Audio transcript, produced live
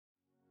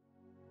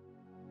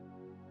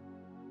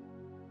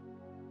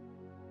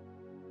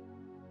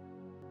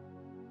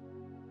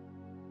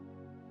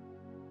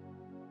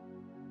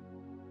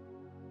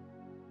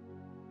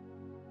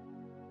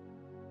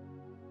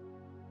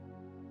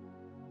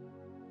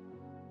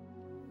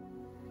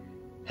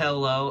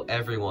Hello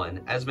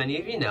everyone. As many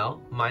of you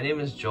know, my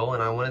name is Joel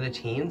and I'm one of the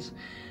teens.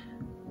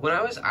 When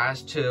I was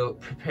asked to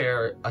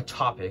prepare a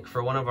topic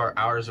for one of our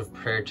hours of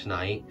prayer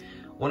tonight,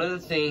 one of the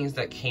things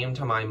that came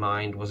to my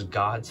mind was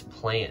God's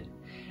plan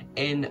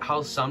and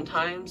how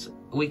sometimes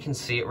we can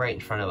see it right in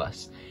front of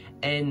us.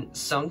 And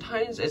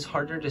sometimes it's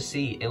harder to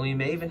see, and we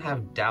may even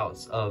have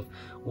doubts of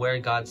where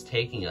God's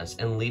taking us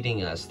and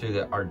leading us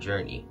through our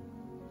journey.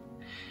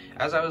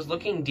 As I was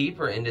looking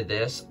deeper into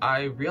this,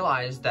 I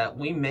realized that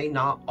we may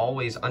not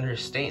always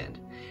understand.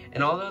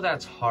 And although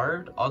that's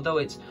hard, although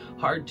it's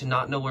hard to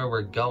not know where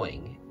we're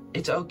going,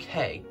 it's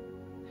okay,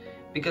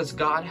 because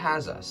God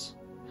has us.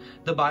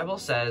 The Bible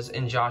says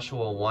in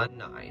Joshua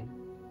 1:9,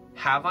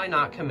 "Have I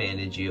not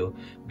commanded you,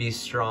 be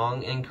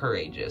strong and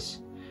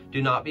courageous?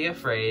 Do not be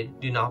afraid,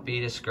 do not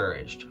be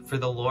discouraged, for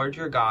the Lord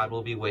your God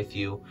will be with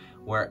you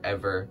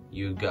wherever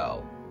you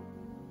go."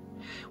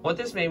 What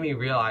this made me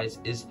realize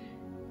is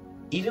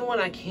even when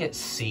I can't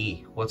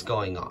see what's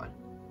going on,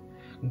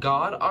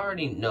 God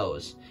already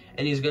knows,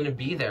 and He's going to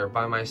be there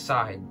by my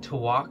side to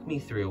walk me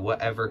through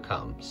whatever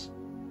comes.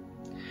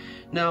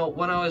 Now,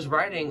 when I was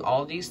writing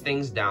all these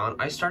things down,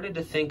 I started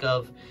to think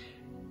of,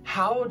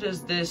 how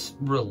does this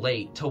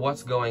relate to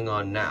what's going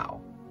on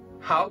now?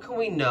 How can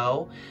we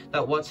know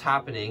that what's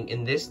happening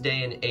in this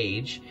day and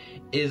age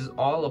is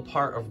all a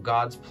part of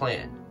God's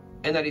plan,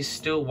 and that He's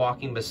still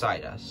walking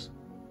beside us?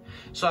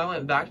 So I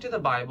went back to the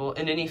Bible,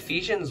 and in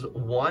Ephesians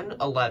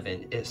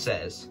 1:11 it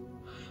says,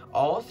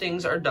 "All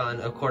things are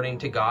done according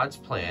to God's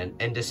plan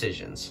and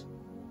decisions.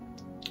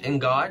 And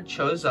God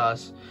chose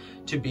us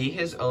to be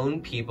His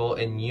own people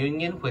in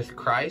union with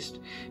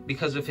Christ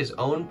because of His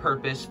own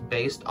purpose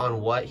based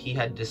on what He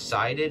had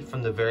decided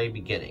from the very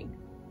beginning."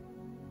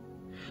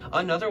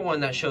 Another one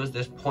that shows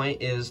this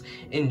point is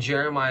in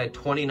Jeremiah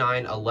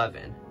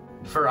 29:11.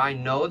 "For I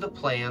know the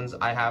plans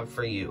I have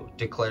for you,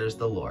 declares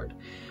the Lord,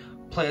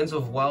 plans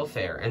of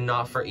welfare and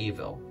not for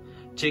evil,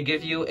 to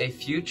give you a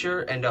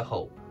future and a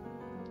hope."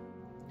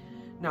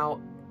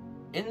 Now,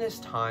 in this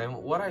time,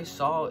 what I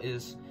saw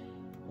is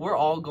we're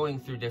all going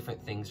through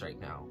different things right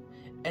now.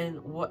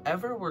 And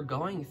whatever we're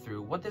going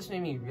through, what this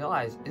made me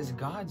realize is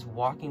God's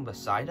walking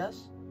beside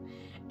us,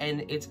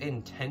 and it's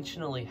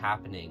intentionally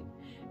happening,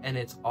 and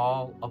it's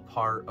all a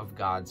part of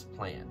God's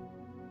plan.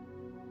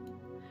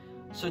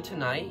 So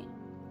tonight,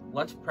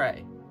 let's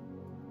pray.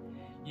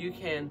 You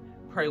can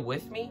pray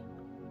with me.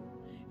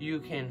 You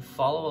can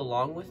follow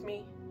along with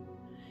me.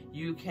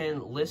 You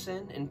can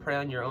listen and pray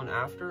on your own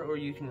after, or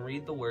you can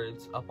read the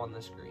words up on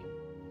the screen.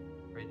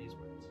 Pray these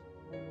words.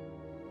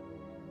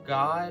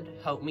 God,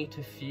 help me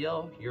to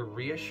feel your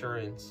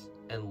reassurance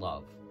and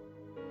love.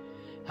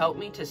 Help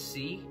me to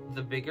see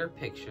the bigger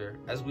picture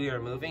as we are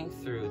moving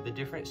through the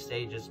different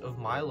stages of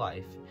my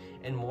life,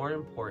 and more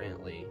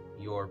importantly,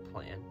 your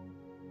plan.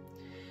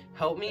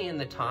 Help me in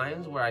the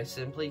times where I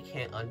simply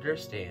can't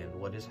understand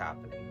what is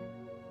happening.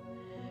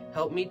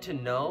 Help me to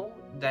know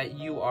that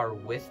you are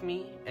with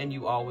me and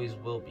you always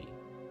will be.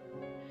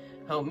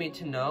 Help me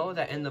to know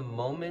that in the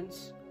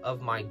moments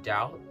of my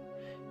doubt,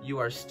 you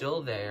are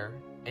still there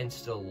and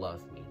still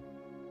love me.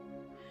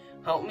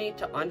 Help me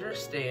to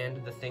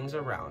understand the things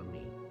around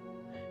me,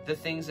 the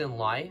things in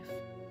life,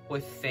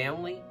 with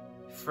family,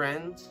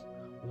 friends,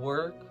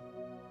 work,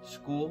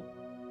 school.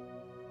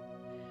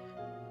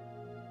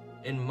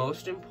 And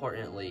most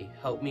importantly,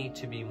 help me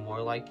to be more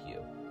like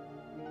you.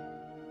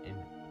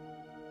 Amen.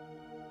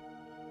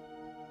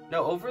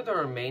 Now, over the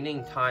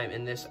remaining time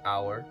in this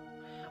hour,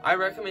 I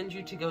recommend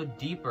you to go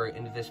deeper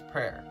into this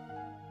prayer.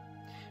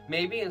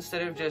 Maybe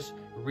instead of just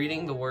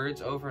reading the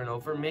words over and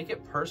over, make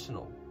it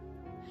personal.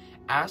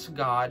 Ask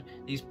God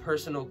these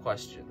personal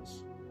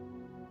questions.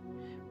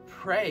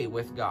 Pray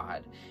with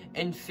God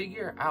and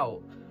figure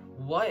out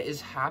what is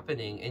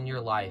happening in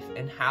your life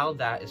and how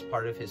that is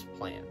part of His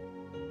plan.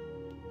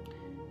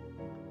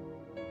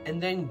 And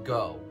then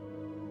go,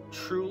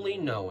 truly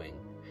knowing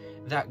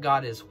that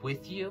God is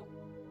with you,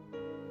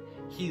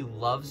 He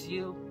loves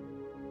you,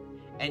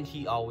 and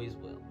He always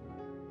will.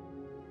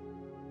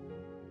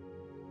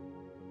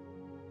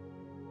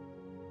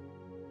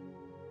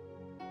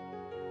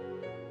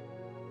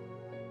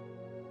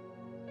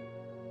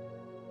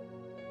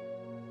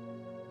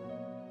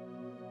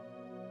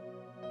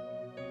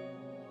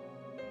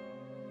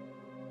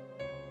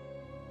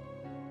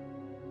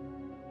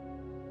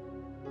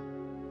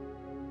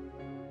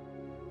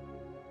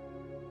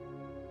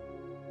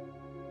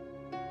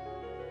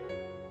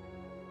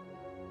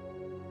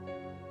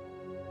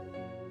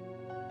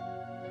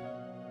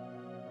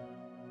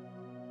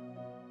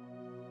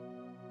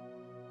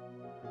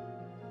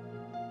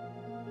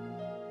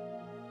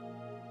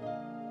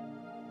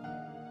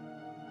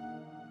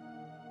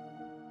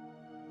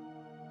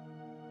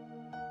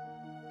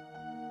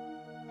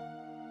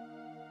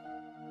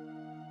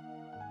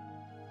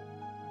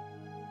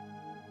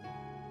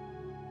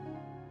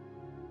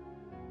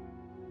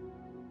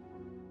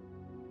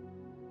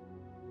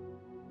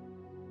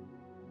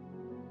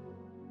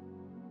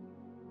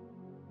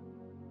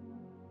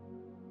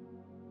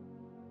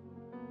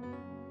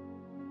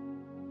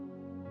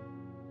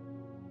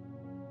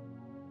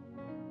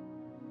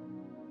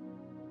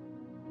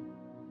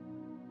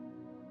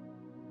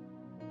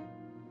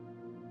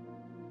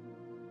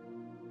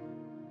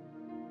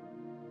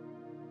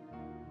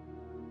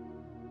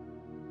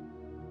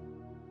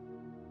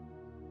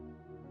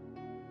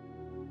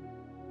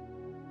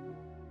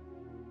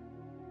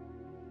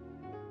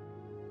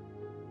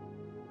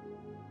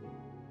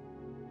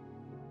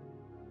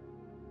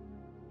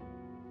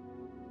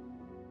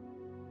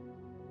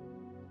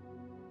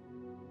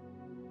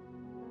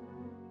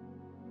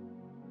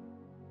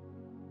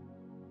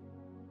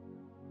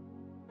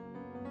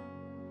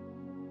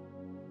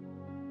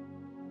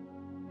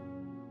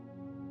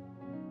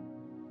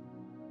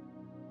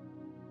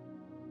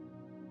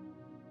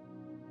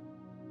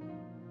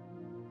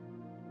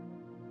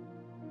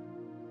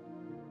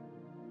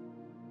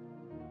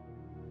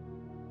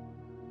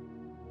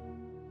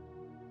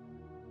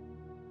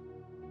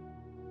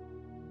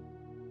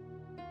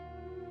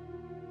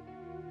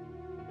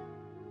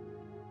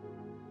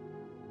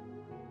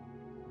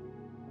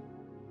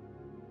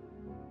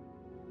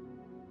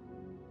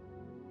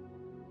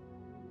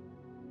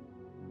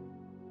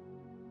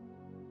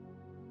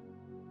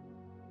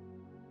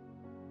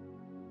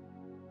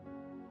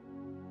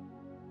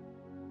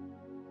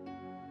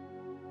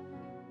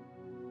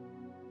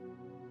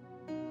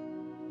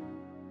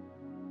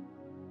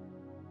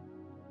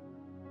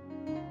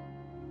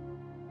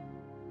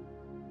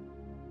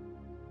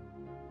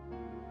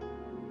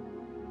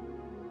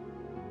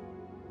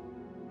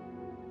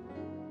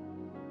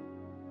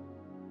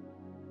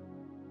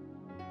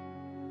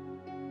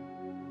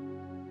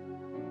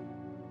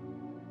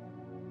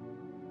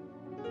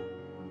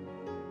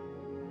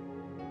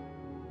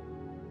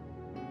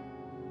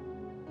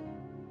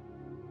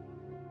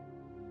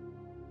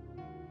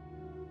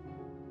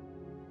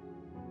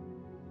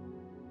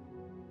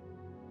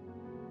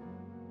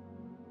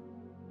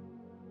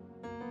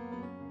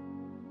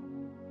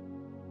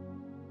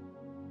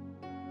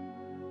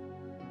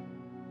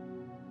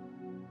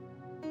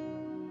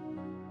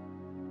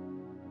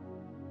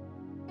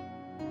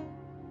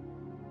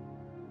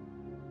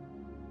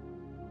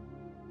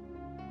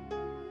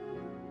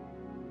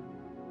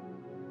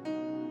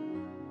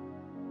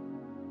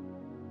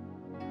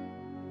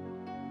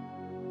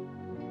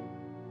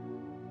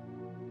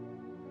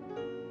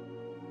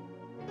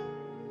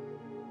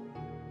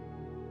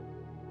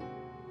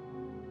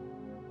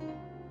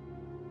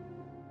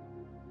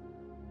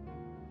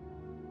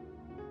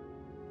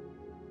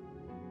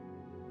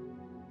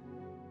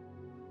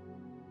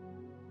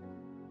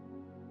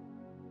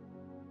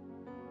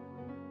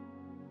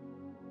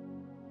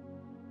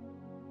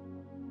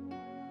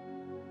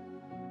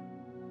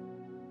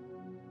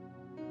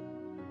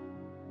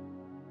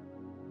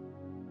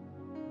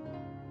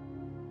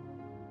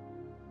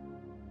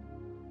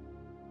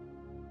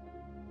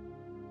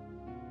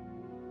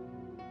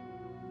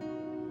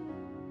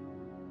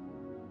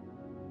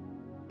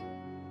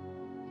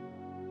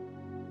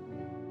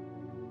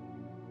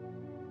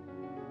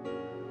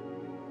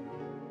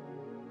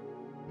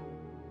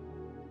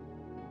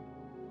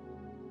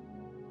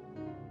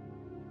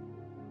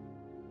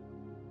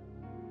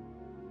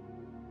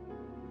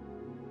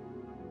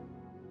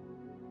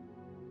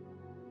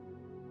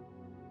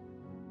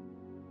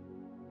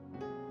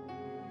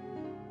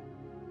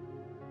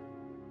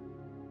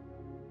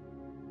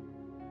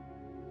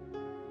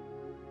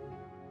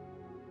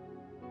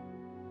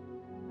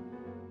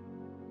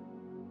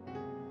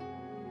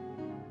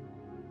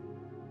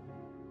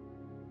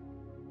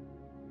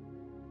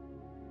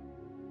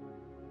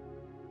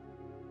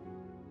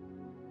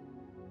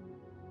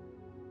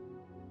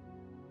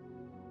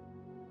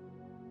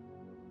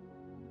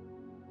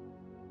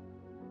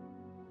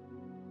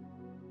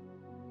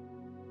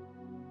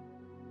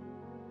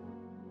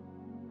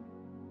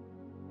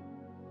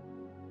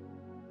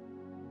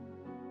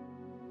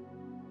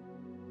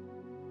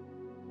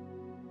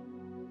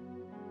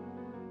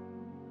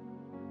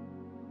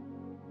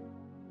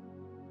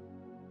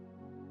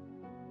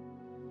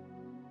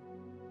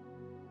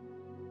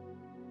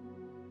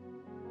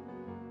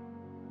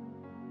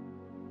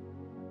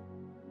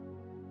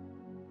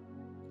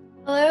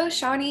 Hello,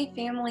 Shawnee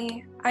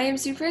family. I am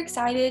super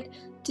excited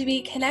to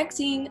be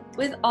connecting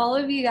with all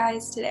of you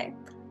guys today.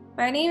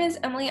 My name is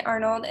Emily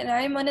Arnold, and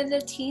I am one of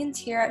the teens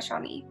here at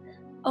Shawnee.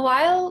 A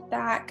while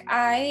back,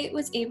 I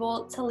was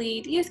able to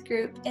lead youth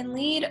group and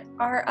lead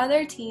our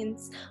other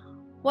teens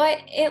what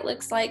it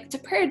looks like to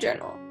prayer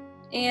journal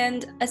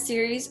and a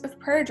series of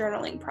prayer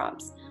journaling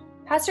prompts.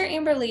 Pastor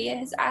Amber Lee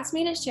has asked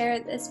me to share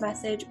this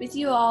message with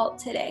you all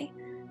today.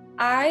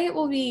 I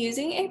will be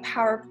using a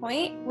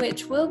PowerPoint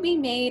which will be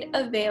made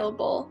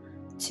available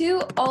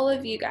to all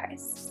of you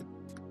guys.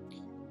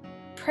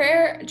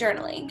 Prayer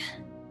journaling.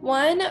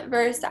 One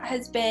verse that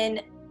has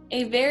been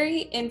a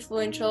very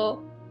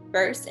influential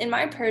verse in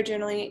my prayer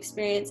journaling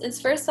experience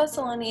is 1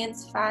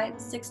 Thessalonians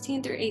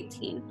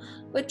 5:16-18,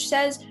 which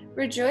says,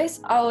 "Rejoice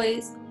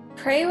always,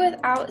 pray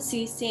without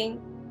ceasing,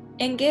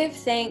 and give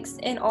thanks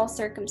in all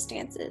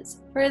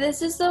circumstances, for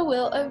this is the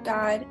will of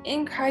God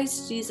in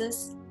Christ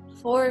Jesus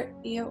for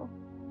you."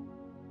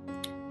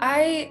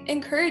 I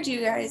encourage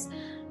you guys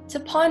to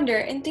ponder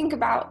and think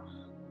about,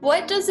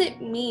 what does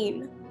it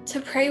mean to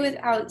pray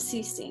without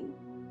ceasing?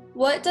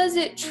 What does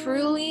it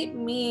truly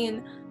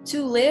mean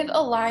to live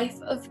a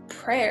life of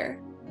prayer,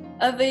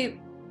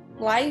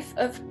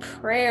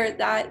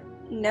 that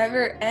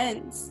never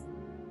ends?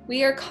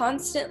 We are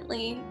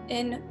constantly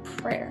in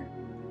prayer.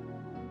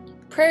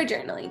 Prayer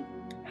journaling.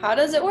 How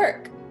does it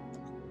work?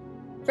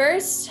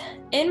 First,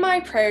 in my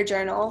prayer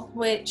journal,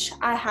 which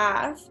I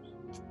have,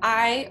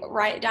 I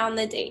write down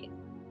the date.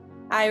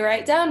 I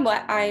write down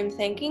what I am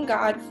thanking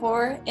God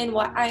for and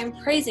what I am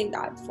praising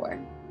God for.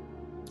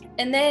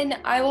 And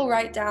then I will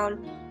write down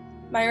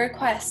my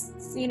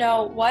requests.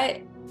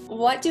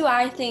 What do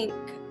I think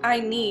I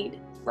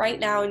need right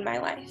now in my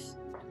life?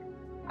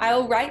 I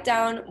will write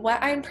down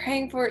what I'm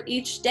praying for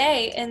each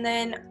day, and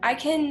then I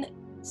can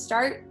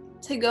start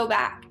to go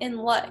back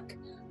and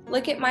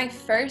look at my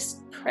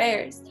first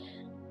prayers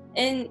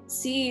and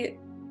see,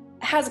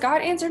 has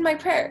God answered my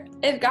prayer?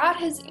 If God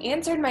has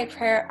answered my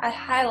prayer, I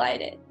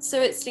highlight it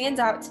so it stands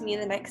out to me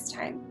the next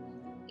time.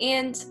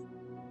 And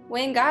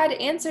when God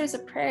answers a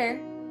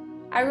prayer,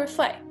 I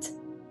reflect.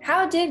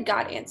 How did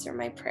God answer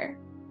my prayer?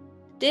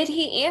 Did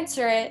He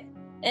answer it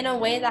in a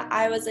way that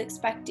I was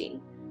expecting?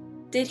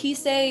 Did He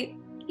say,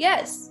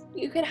 "Yes,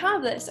 you can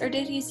have this"? Or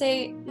did He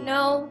say,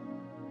 no,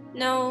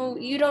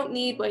 you don't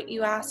need what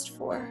you asked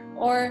for"?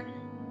 Or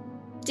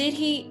did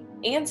He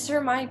answer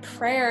my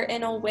prayer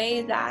in a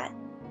way that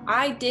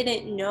I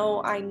didn't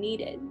know I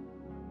needed?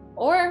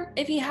 Or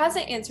if He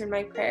hasn't answered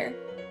my prayer,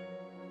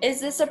 is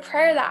this a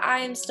prayer that I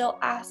am still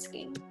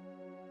asking?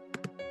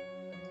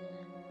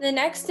 The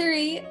next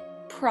 3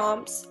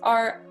 prompts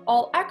are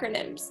all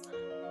acronyms,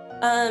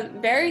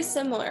 very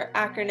similar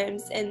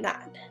acronyms in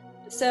that.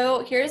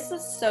 So here's the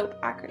SOAP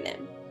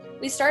acronym.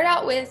 We start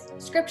out with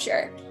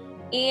scripture,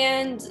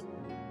 and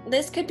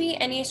this could be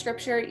any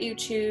scripture you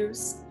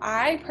choose.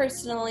 I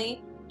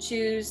personally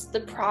choose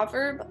the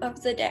proverb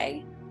of the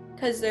day,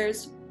 because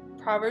there's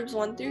Proverbs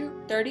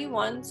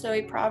 1-31, so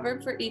a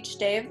proverb for each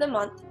day of the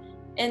month,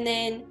 and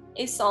then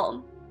a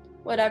psalm,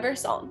 whatever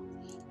psalm.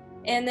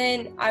 And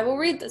then I will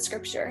read the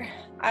scripture.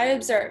 I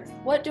observe,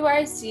 what do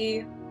I see?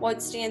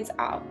 What stands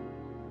out?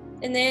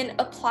 And then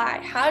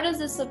apply. How does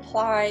this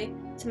apply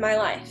to my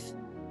life?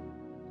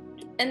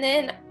 And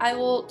then I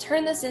will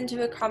turn this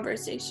into a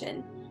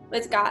conversation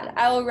with God.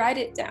 I will write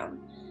it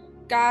down.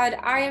 God,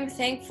 I am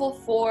thankful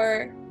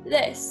for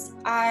this.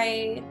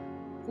 I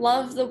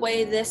love the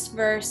way this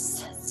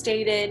verse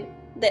stated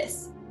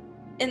this.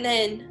 And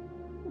then,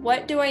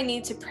 what do I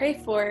need to pray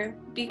for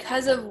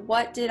because of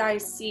what did I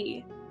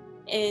see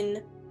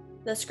in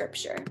the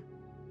scripture?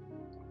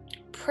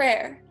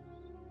 Prayer.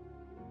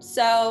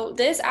 So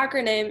this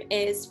acronym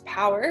is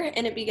POWER,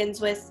 and it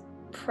begins with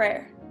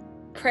prayer.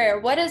 Prayer.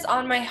 What is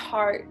on my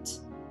heart?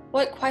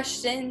 What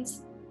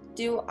questions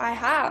do I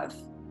have?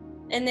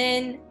 And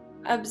then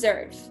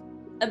observe.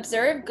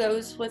 Observe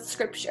goes with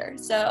scripture,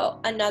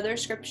 so another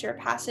scripture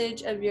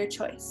passage of your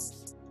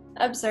choice.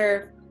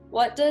 Observe,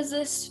 what does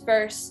this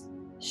verse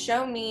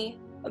show me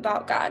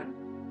about God?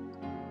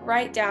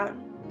 Write down,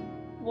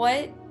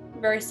 what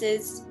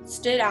verses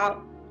stood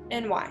out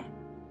and why?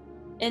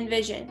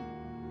 Envision,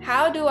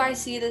 how do I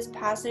see this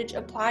passage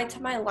applied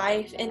to my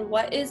life, and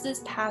what is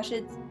this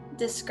passage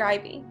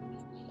describing?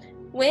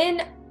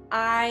 When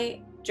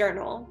I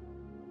journal,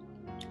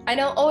 I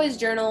don't always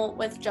journal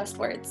with just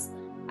words.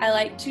 I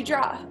like to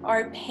draw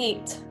or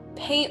paint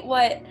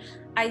what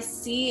I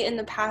see in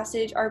the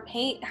passage, or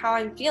paint how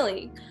I'm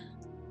feeling.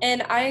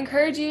 And I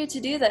encourage you to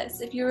do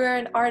this if you are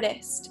an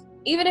artist.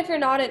 Even if you're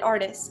not an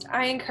artist,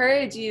 I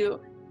encourage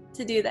you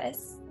to do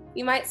this.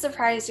 You might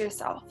surprise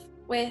yourself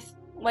with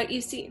what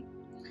you see.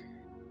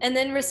 And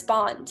then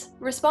respond.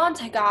 Respond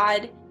to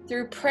God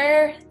through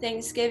prayer,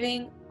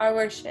 thanksgiving, or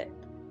worship.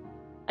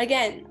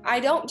 Again,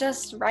 I don't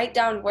just write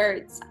down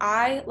words.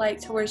 I like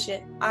to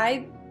worship.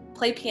 I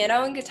play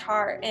piano and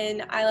guitar,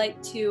 and I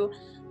like to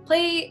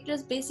play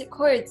just basic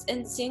chords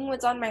and sing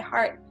what's on my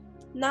heart.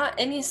 Not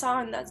any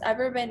song that's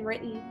ever been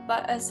written,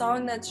 but a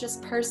song that's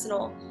just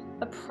personal,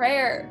 a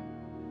prayer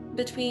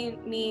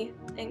between me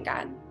and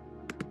God.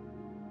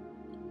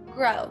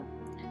 Grow.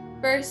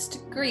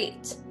 First,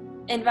 greet.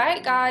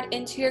 Invite God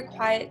into your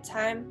quiet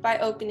time by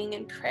opening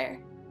in prayer.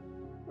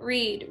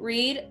 Read.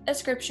 Read a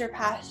scripture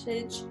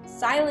passage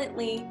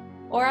silently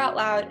or out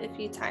loud a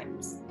few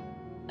times.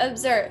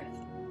 Observe.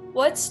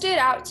 What stood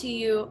out to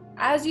you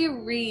as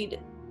you read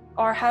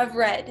or have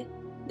read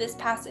this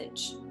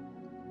passage?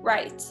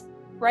 Write.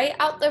 Write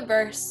out the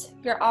verse,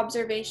 your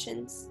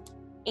observations,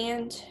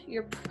 and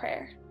your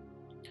prayer.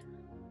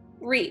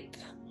 Reap.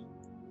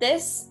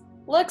 This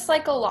looks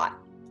like a lot,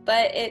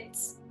 but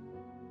it's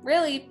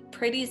really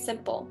pretty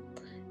simple.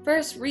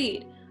 First,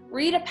 read.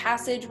 Read a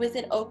passage with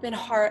an open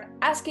heart,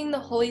 asking the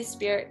Holy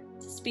Spirit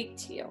to speak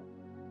to you.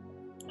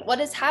 What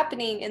is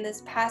happening in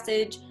this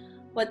passage?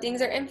 What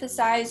things are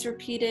emphasized,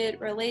 repeated,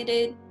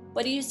 related?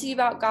 What do you see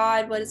about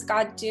God? What is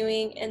God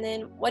doing? And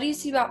then what do you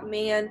see about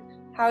man?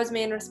 How is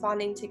man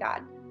responding to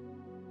God?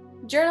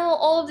 Journal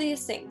all of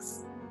these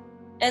things.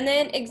 And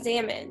then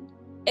examine.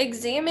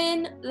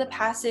 Examine the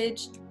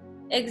passage.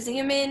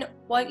 Examine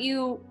what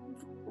you've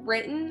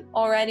written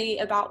already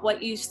about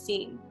what you've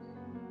seen.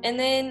 And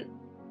then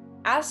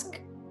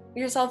ask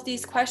yourself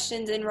these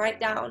questions and write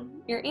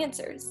down your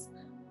answers.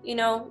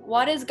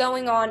 What is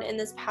going on in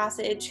this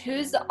passage?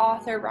 Who's the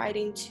author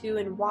writing to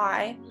and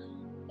why?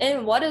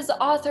 And what is the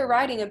author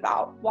writing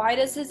about? Why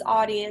does his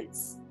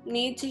audience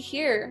need to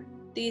hear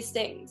these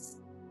things?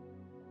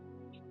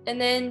 And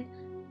then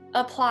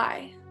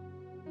apply.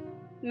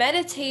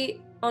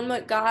 Meditate on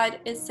what God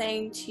is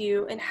saying to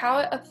you and how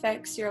it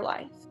affects your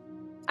life.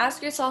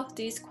 Ask yourself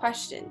these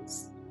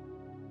questions.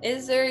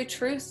 Is there a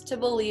truth to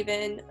believe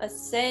in, a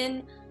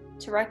sin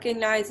to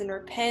recognize and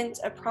repent,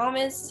 a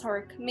promise or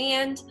a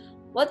command?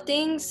 What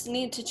things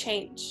need to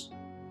change?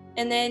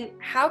 And then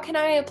how can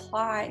I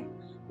apply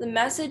the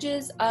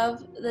messages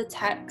of the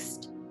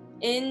text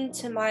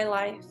into my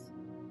life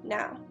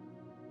now?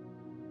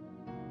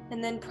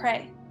 And then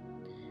pray.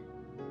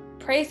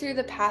 Pray through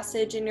the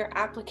passage in your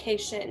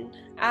application.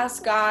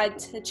 Ask God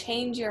to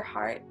change your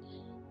heart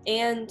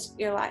and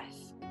your life.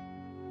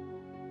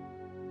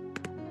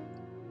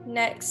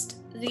 Next,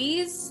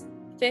 these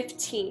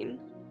 15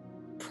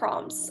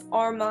 prompts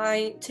are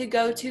my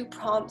to-go-to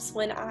prompts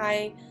when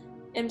I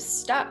am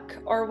stuck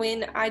or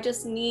when I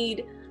just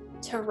need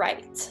to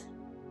write.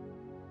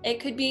 It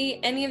could be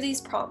any of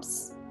these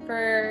prompts.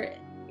 For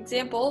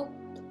example,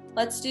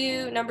 let's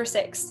do number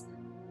 6.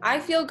 I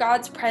feel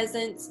God's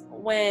presence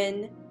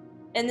when,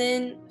 and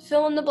then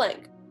fill in the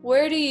blank.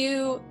 Where do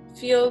you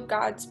feel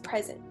God's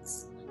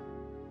presence?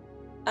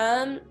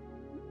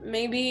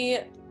 Maybe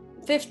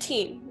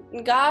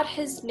 15. God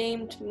has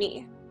named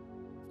me.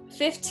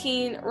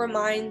 15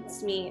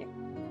 reminds me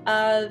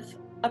of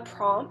a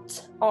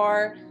prompt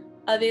or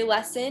of a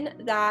lesson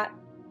that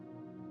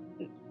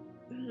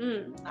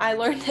I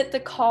learned at the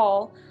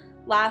call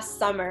last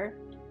summer,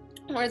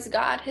 whereas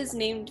God has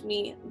named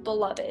me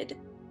beloved.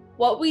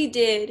 What we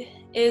did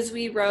is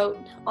we wrote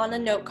on a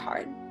note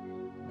card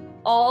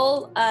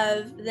all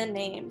of the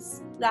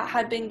names that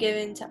had been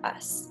given to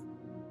us.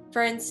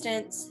 For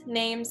instance,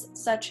 names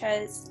such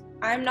as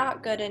I'm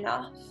not good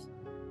enough,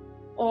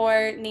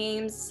 or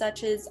names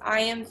such as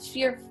I am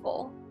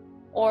fearful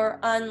or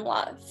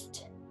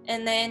unloved.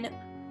 And then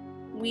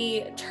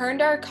we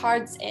turned our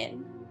cards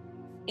in,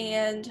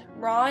 and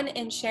Ron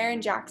and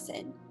Sharon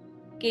Jackson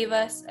gave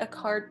us a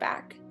card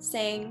back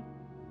saying,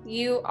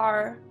 you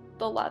are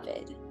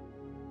beloved.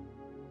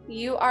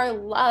 You are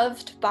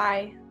loved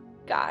by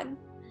God.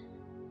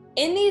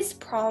 In these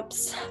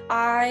prompts,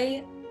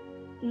 I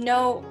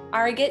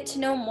get to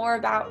know more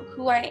about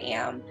who I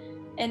am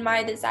and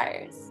my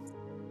desires.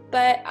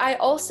 But I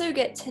also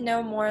get to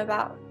know more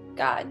about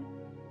God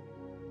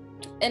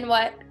and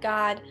what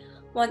God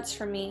wants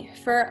from me.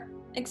 For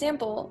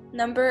example,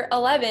 number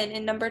 11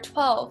 and number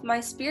 12, my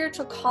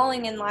spiritual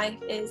calling in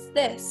life is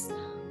this,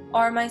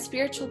 or my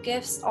spiritual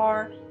gifts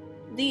are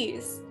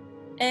these.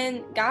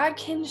 And God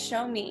can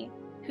show me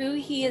who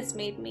He has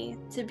made me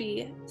to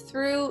be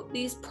through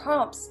these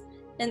prompts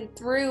and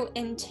through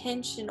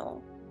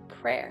intentional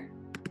prayer.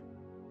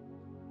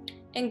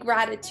 And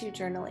gratitude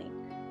journaling.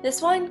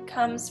 This one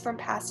comes from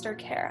Pastor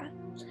Kara.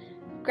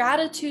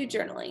 Gratitude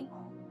journaling.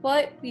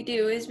 What we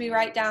do is we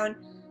write down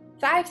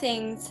 5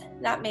 things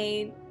that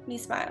made me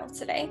smile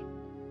today,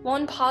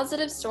 1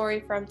 positive story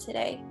from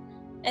today,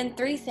 and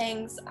 3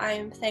 things I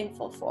am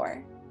thankful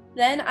for.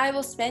 Then I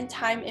will spend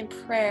time in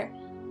prayer,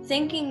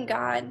 thanking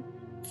God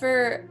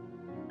for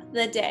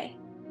the day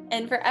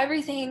and for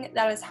everything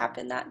that has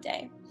happened that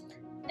day.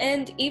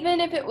 And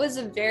even if it was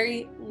a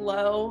very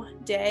low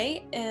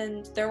day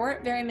and there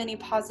weren't very many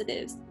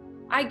positives,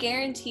 I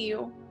guarantee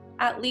you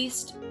at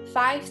least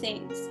 5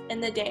 things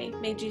in the day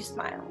made you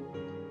smile.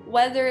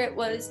 Whether it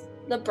was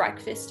the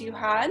breakfast you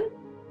had,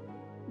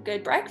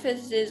 good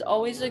breakfast is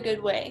always a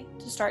good way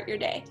to start your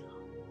day.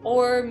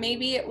 Or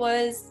maybe it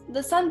was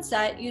the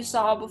sunset you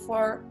saw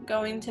before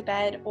going to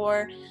bed,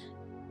 or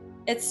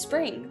it's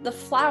spring, the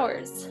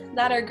flowers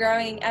that are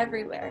growing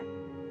everywhere.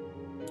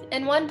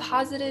 And 1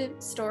 positive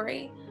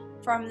story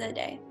from the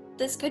day.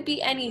 This could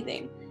be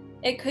anything.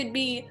 It could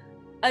be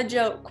a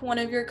joke one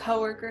of your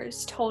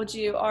coworkers told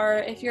you, or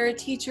if you're a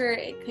teacher,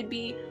 it could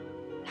be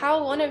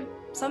how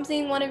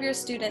something one of your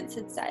students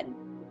had said.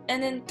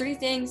 And then 3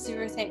 things you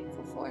were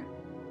thankful for.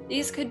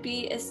 These could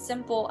be as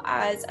simple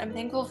as I'm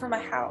thankful for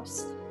my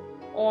house,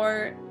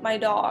 or my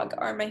dog,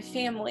 or my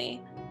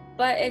family,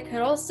 but it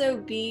could also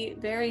be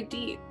very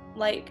deep.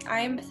 Like,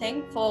 I'm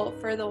thankful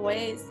for the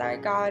ways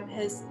that God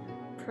has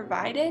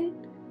provided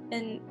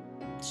and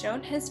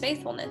shown his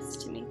faithfulness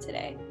to me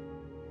today.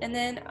 And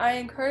then I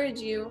encourage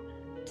you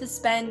to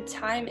spend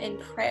time in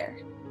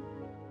prayer.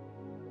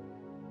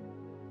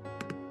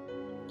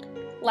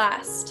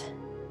 Last,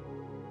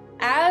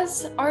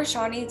 as our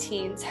Shawnee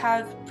teens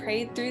have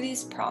prayed through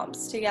these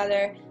prompts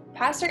together,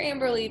 Pastor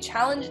Amberly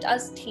challenged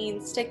us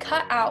teens to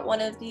cut out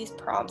one of these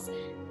prompts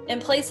and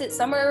place it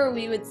somewhere where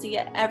we would see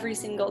it every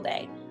single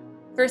day.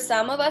 For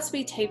some of us,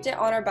 we taped it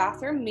on our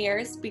bathroom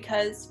mirrors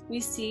because we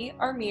see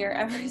our mirror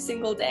every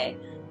single day.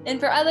 And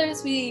for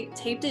others, we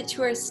taped it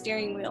to our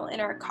steering wheel in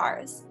our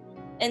cars.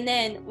 And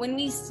then when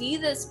we see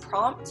this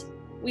prompt,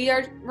 we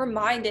are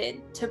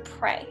reminded to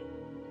pray.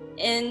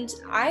 And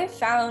I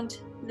found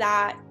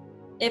that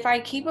if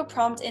I keep a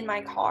prompt in my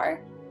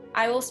car,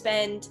 I will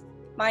spend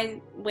my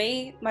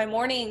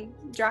morning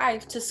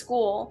drive to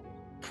school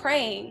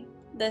praying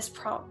this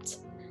prompt.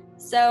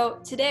 So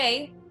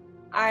today,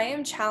 I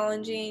am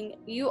challenging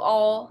you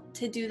all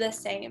to do the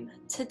same,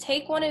 to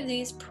take one of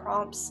these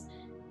prompts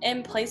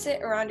and place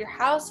it around your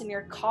house, in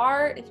your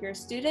car, if you're a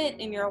student,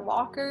 in your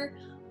locker,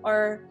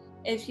 or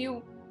if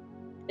you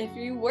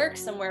work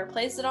somewhere,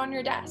 place it on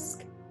your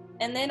desk.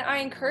 And then I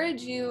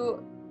encourage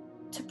you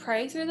to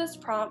pray through this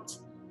prompt,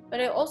 but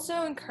I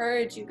also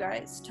encourage you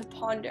guys to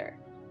ponder,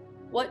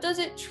 what does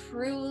it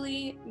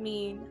truly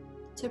mean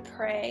to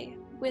pray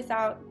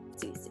without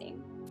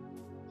ceasing?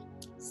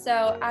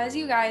 So as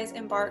you guys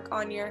embark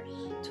on your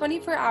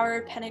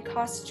 24-hour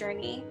Pentecost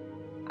journey,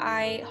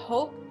 I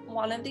hope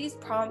one of these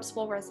prompts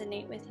will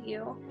resonate with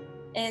you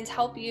and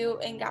help you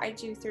and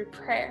guide you through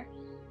prayer.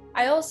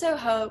 I also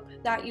hope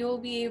that you will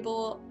be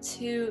able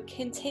to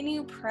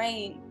continue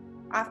praying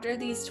after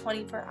these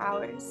 24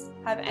 hours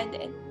have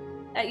ended,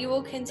 that you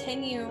will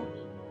continue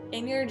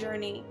in your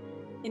journey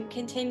and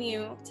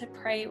continue to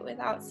pray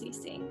without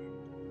ceasing.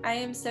 I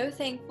am so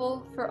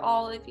thankful for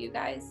all of you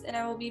guys, and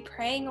I will be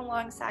praying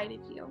alongside of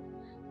you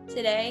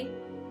today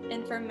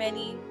and for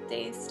many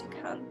days to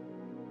come.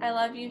 I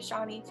love you,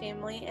 Shawnee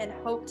family, and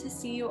hope to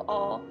see you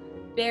all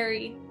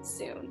very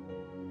soon.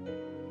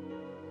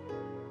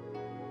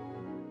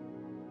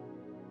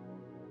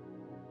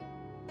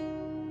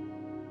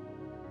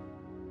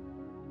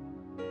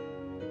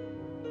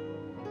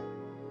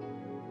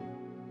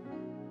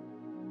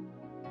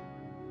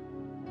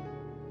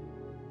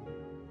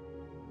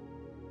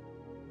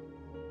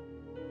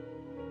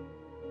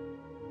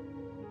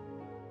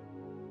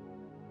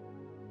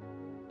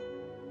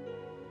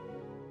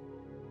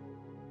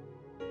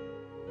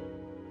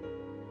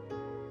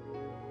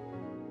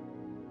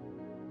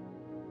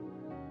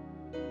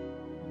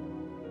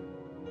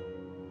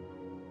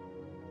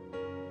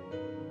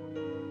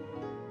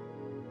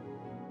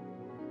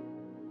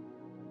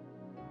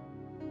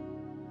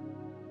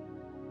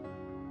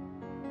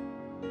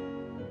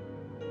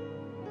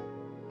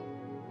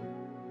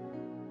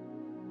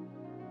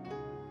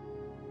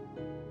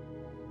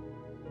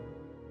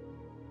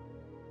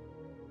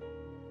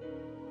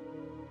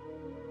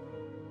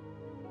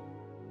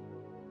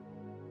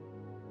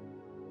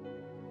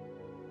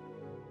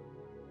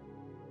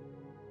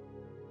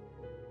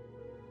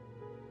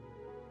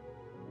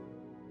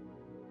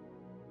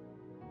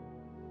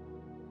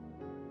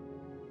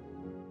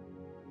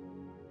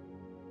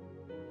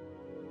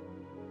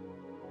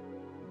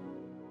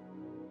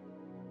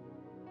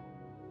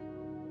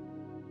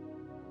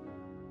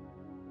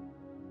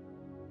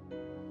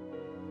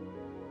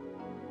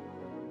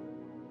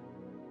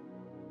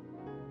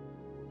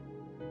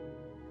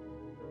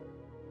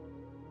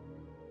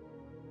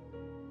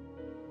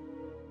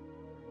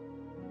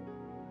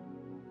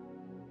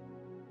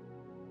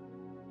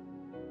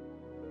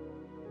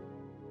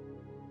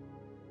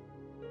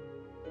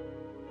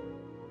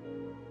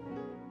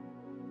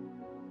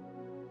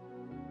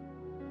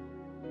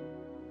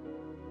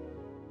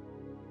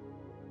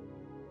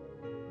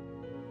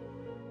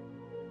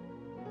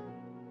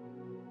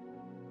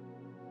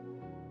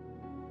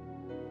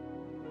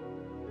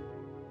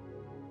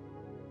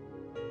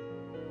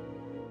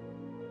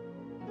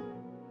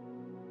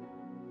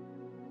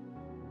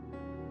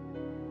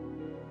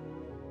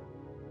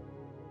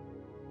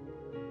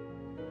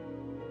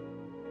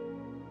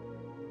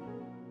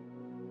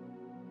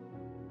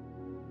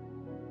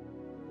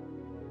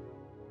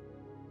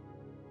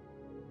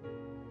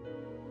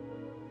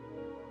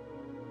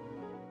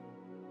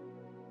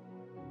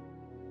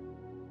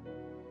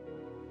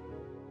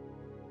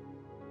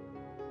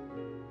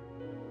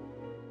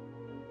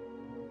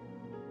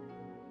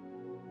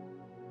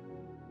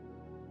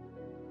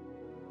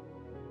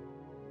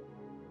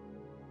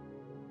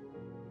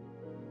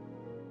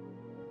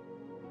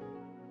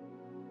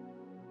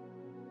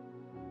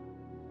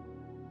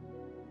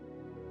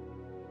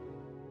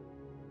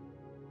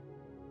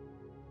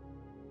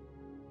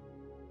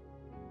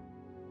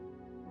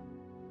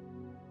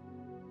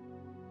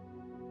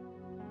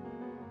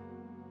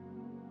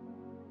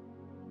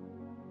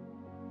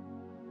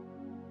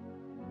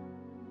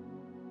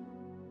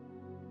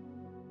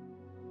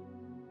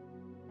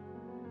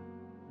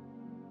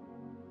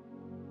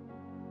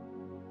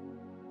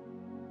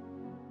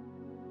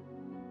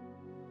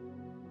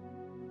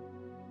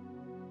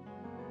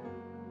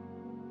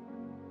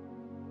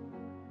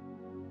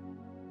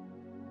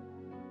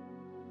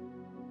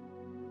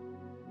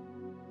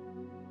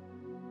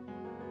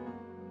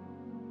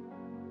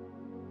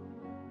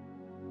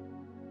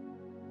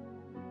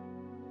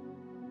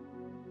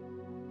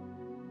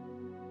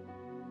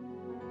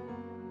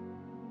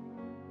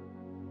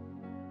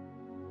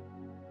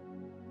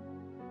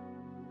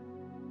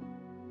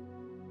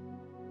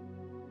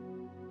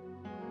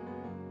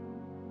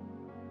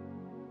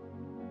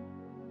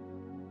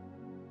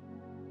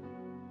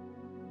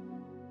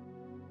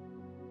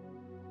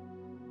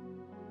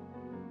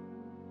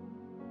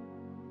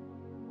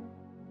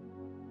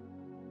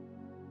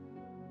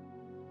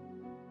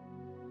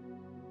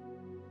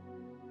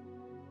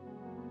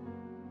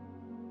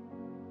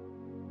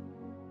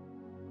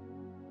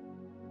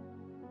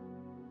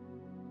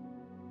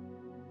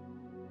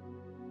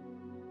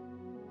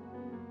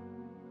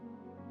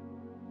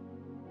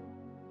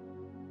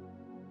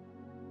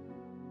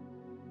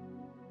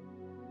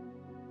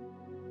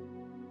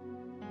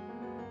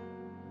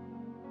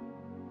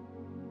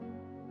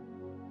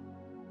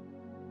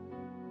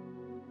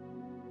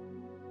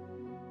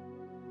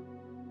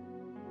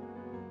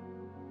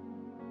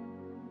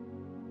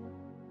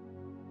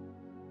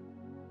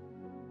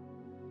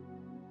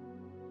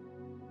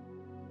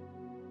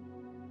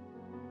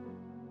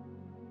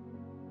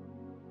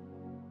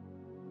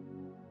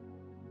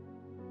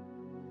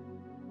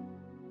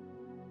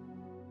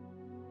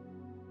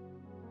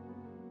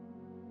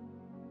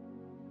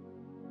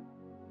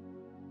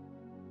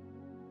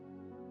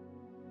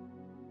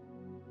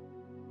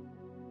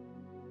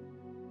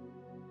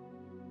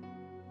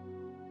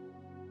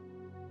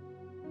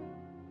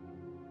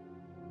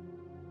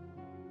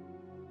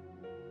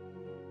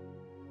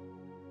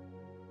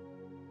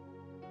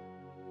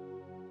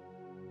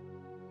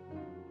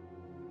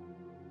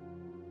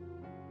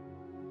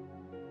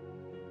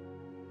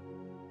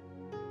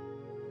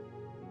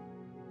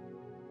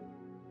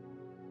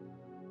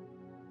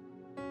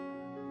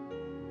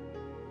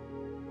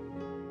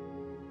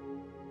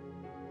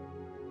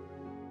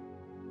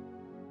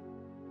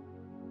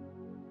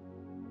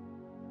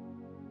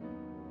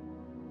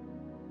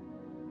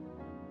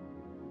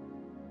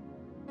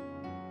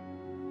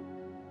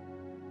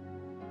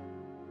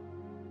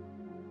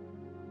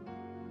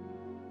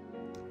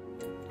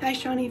 Hi,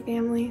 Shawnee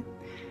family.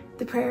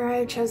 The prayer I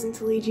have chosen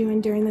to lead you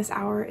in during this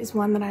hour is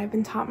one that I have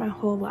been taught my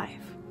whole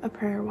life, a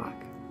prayer walk.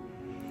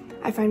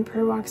 I find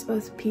prayer walks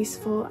both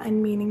peaceful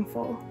and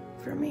meaningful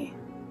for me.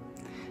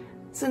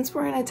 Since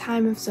we're in a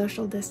time of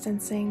social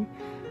distancing,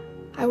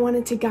 I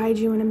wanted to guide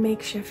you in a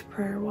makeshift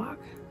prayer walk.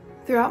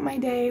 Throughout my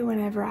day,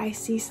 whenever I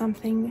see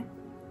something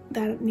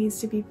that needs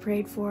to be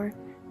prayed for,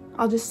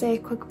 I'll just say a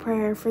quick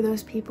prayer for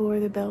those people or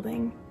the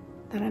building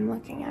that I'm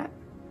looking at.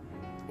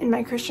 In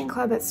my Christian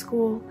club at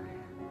school,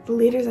 the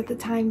leaders at the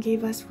time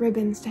gave us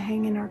ribbons to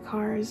hang in our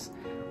cars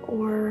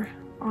or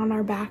on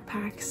our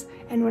backpacks,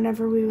 and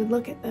whenever we would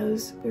look at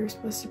those, we were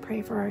supposed to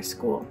pray for our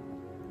school.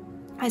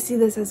 I see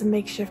this as a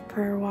makeshift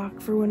prayer walk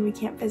for when we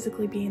can't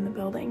physically be in the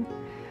building.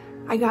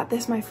 I got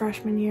this my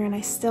freshman year and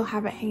I still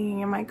have it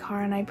hanging in my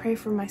car, and I pray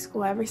for my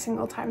school every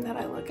single time that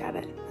I look at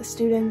it, the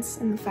students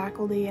and the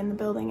faculty and the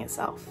building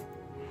itself.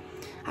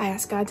 I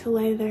ask God to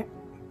lay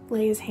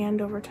his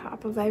hand over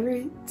top of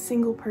every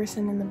single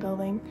person in the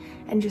building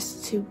and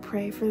just to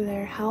pray for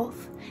their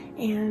health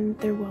and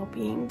their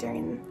well-being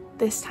during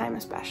this time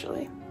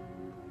especially.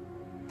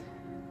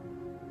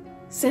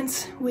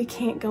 Since we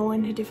can't go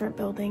into different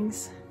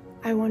buildings,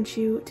 I want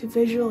you to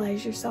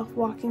visualize yourself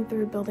walking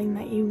through a building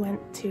that you went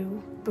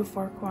to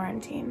before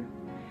quarantine,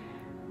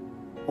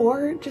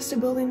 or just a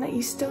building that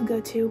you still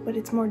go to, but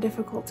it's more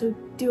difficult to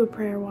do a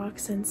prayer walk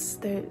since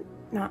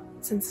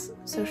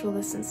social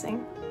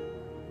distancing.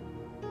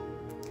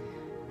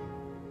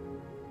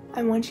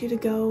 I want you to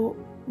go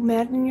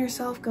imagine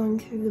yourself going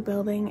through the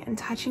building and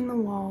touching the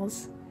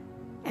walls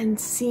and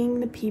seeing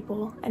the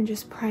people and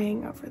just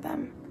praying over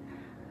them.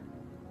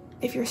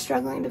 If you're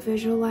struggling to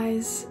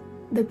visualize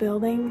the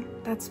building,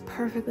 that's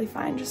perfectly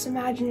fine. Just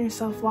imagine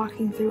yourself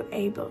walking through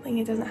a building.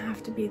 It doesn't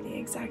have to be the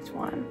exact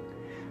one.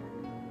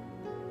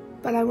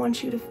 But I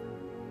want you to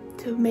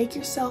make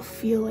yourself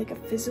feel like a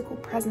physical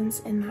presence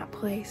in that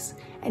place,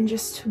 and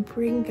just to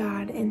bring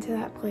God into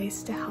that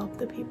place to help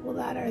the people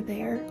that are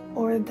there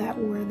or that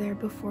were there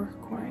before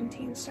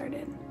quarantine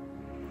started.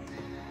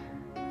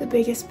 The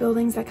biggest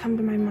buildings that come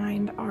to my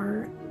mind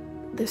are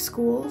the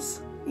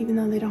schools. Even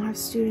though they don't have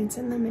students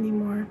in them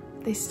anymore,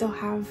 they still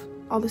have,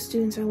 all the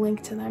students are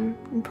linked to them,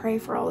 and pray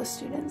for all the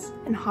students.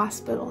 And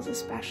hospitals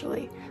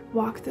especially.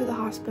 Walk through the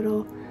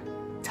hospital,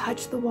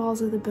 touch the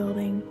walls of the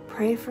building,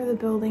 pray for the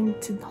building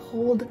to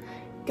hold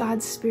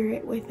God's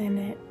Spirit within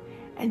it,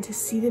 and to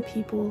see the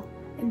people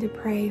and to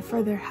pray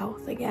for their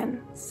health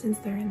again since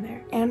they're in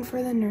there, and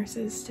for the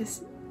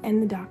nurses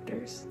and the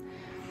doctors.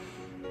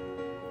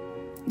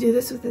 Do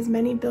this with as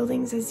many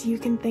buildings as you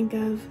can think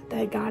of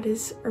that God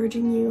is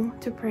urging you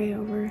to pray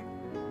over,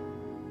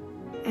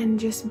 and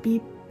just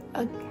be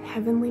a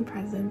heavenly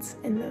presence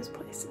in those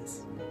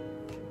places.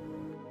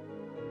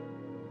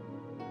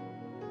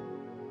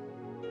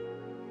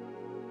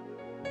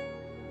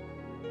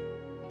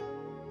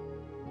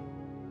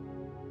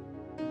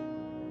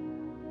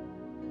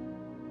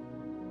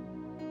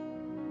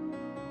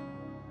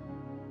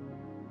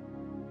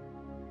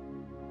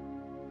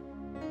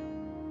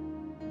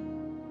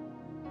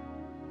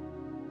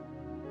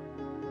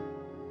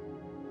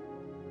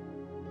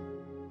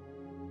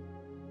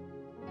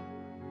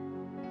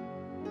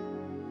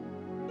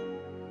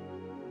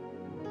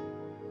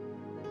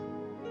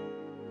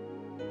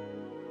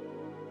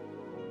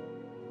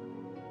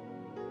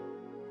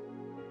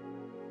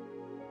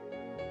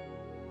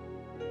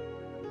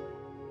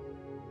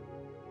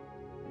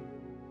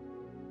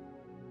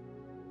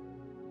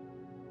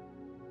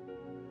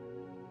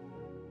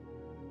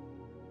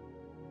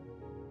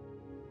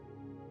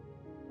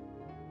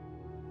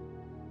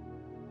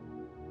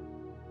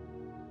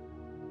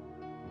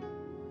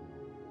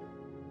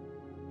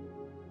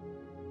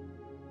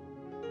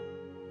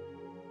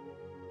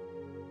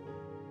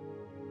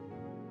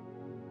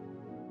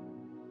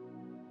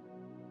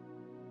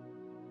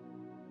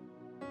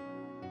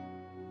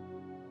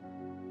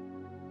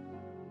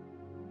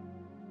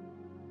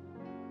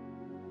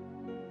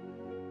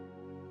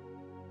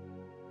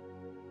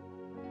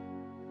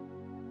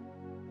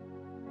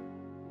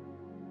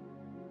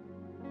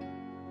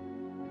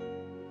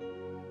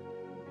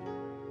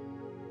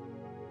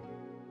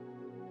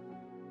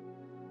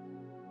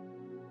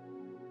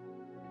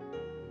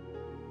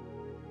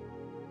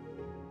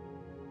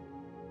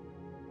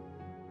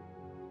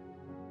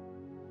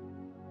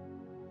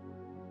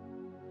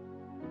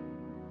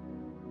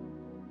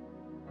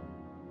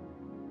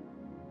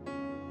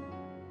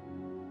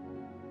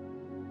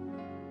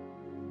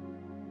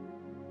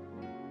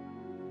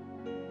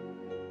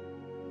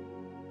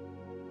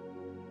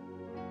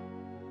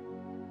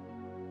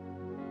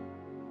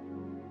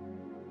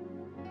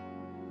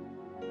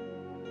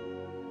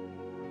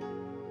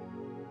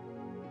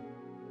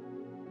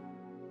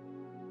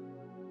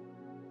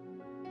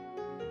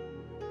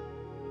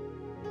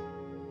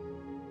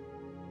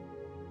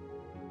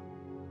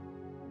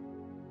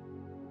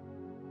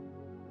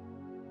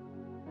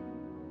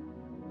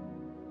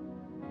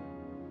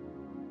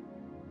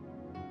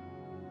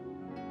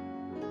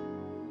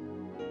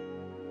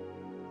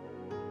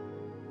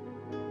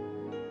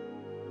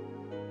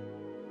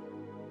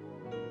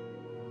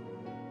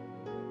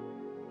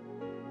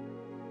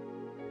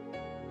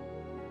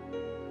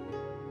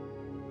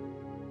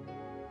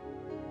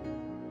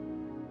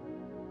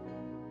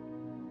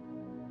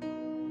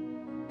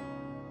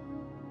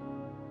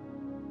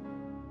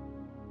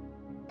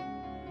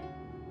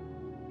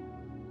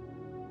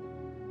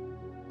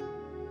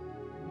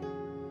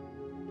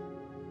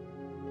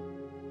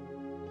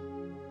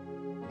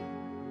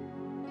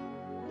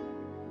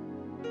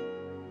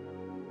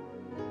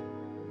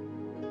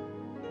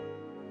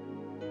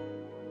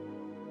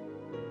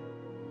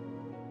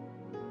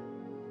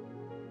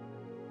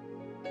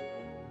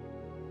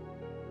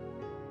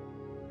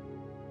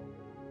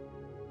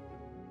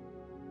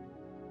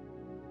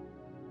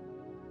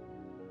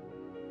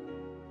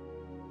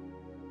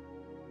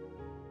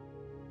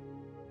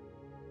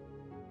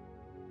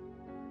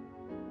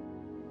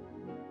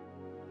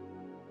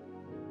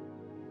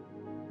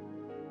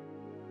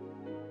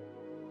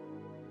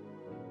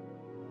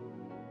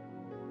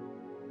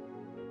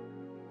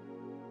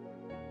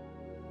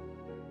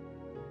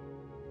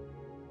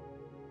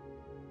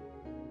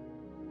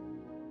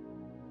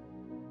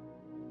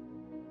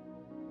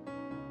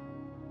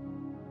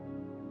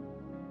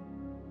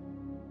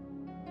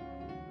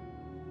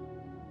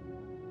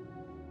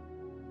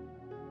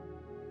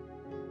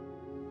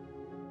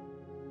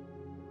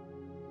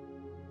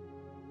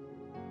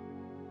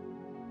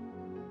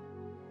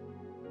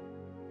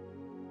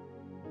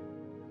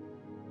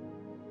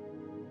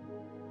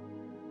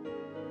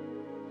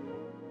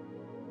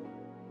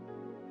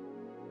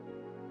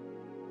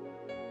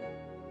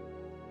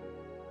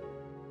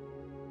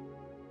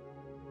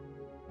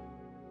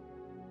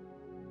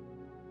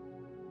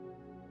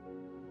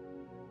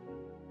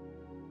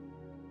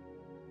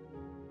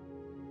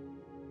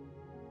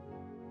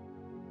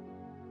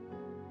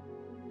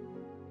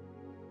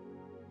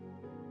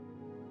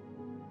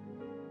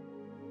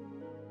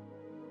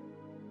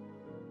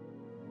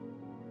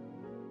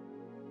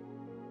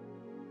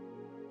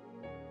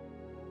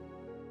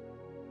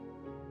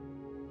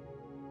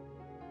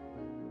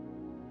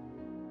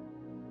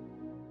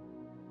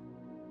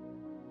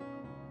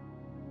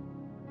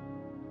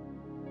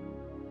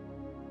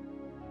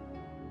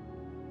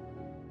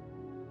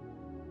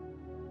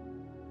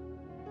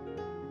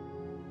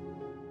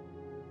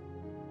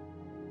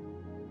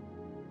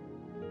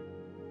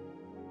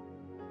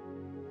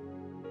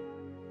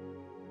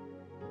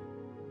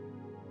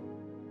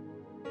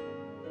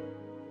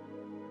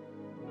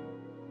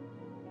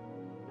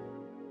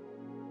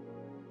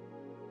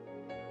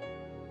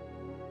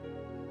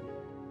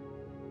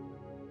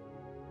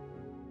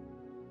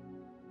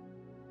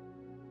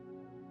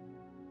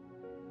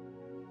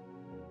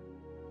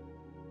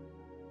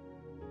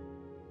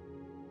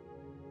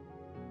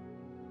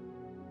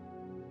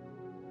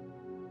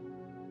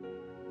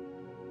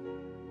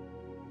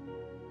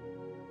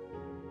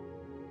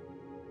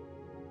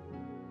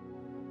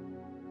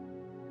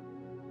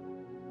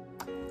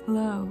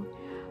 Hello.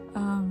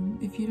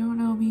 If you don't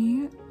know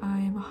me,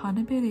 I'm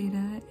Hannah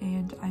Pereira,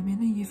 and I'm in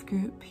the youth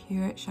group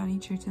here at Shawnee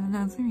Church of the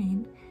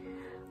Nazarene.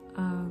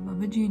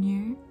 I'm a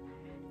junior,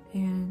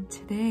 and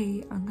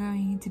today I'm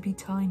going to be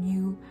telling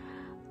you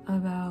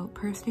about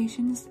prayer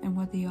stations and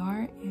what they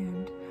are,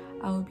 and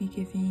I will be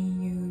giving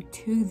you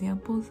 2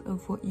 examples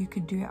of what you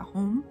could do at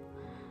home.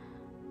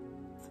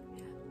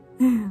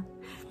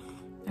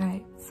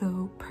 Alright,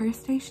 so prayer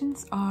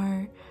stations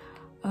are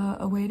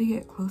a way to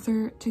get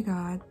closer to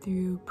God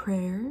through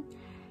prayer,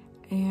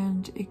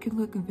 and it can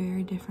look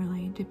very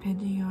differently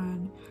depending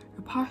on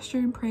your posture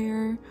in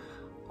prayer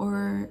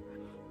or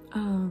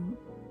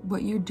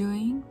what you're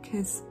doing,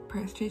 because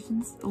prayer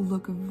stations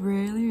look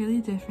really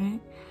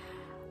different.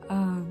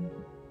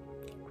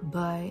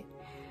 But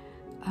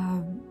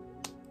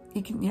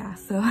you can,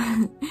 so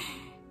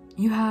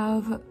you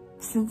have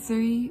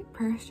sensory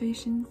prayer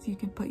stations. You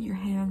can put your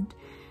hand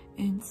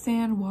in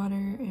sand, water,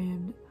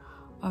 and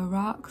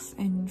rocks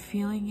and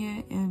feeling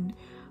it, and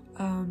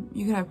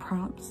you can have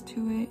prompts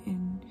to it,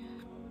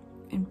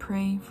 and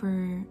praying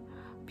for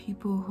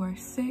people who are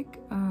sick,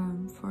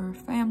 for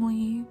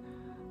family,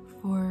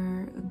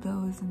 for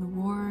those in the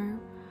war.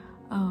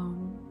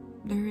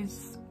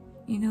 There's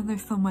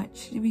so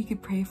much we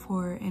could pray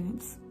for, and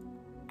it's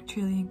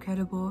truly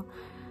incredible.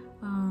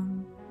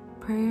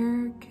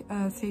 Prayer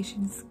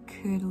stations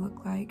could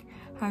look like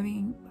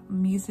having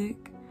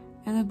music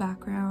in the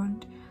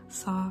background,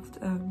 soft.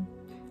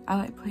 I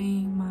like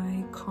playing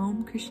my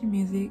calm Christian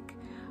music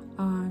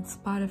on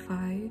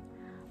Spotify.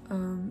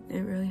 It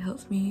really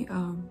helps me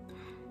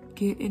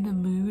get in the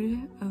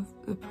mood of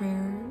the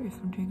prayer if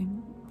I'm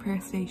doing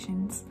prayer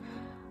stations.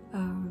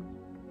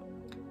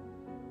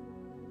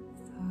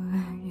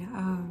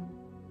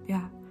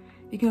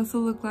 It can also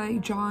look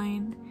like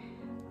drawing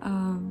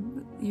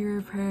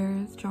your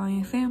prayers, drawing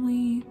your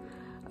family.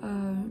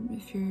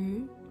 If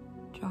you're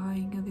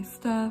drawing other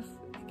stuff,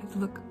 it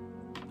can look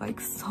like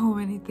so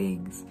many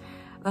things.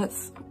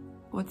 That's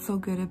what's so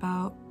good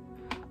about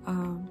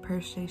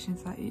prayer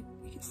stations, that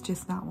it's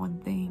just not one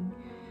thing.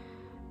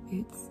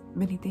 It's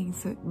many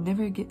things, so it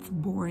never gets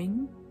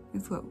boring,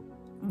 is what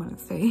I'm gonna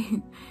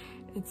say.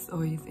 It's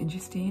always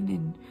interesting,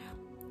 and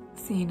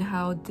seeing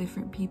how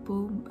different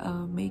people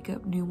make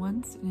up new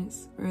ones, and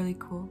it's really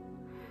cool.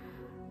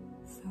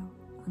 So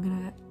I'm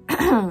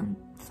gonna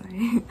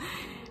sorry.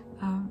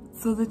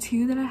 So the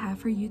 2 that I have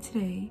for you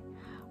today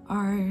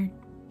are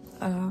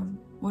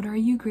what are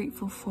you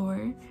grateful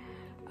for?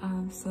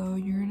 So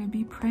you're gonna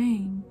be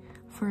praying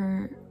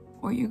for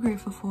what you're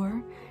grateful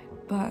for,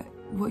 but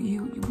what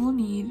you will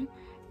need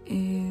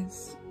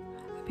is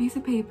a piece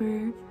of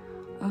paper,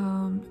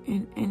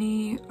 and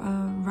any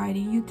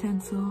writing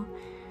utensil.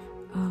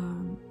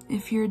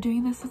 If you're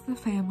doing this with a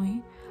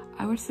family,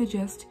 I would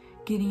suggest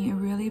getting a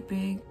really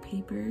big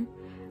paper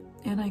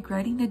and like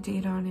writing the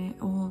date on it,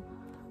 or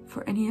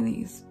for any of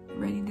these,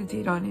 writing the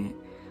date on it,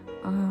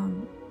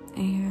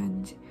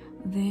 and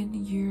then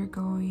you're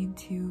going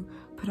to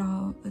put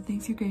all the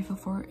things you're grateful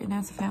for, and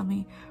as a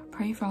family,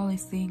 pray for all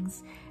these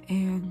things,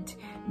 and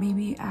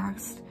maybe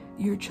ask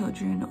your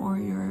children or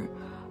your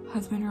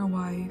husband or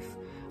wife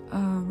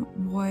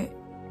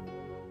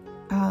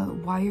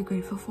why you're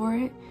grateful for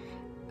it.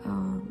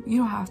 You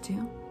don't have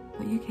to,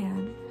 but you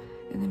can,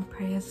 and then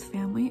pray as a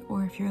family,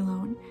 or if you're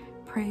alone,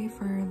 pray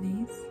for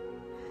these.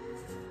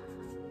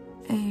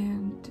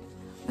 And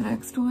the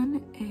next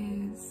one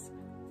is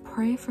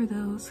pray for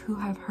those who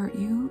have hurt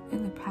you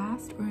in the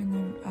past or in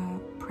the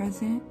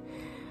present.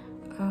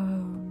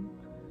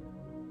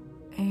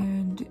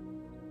 And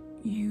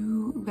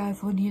you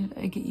guys will need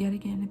yet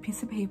again a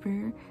piece of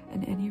paper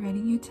and any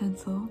writing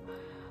utensil,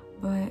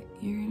 but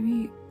you're gonna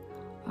be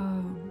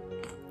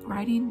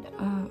writing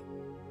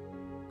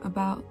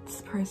about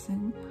this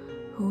person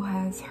who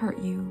has hurt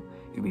you.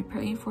 You'll be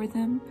praying for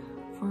them,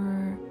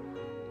 for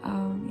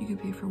you can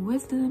pray for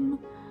wisdom,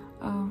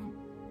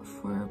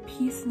 for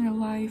peace in their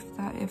life,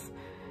 that if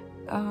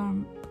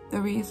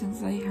the reasons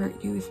they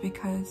hurt you is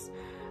because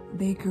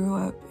they grew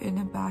up in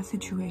a bad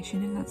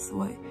situation, and that's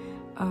what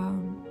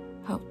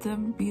helped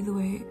them be the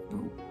way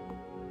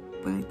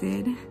what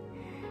they did.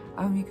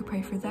 You could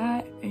pray for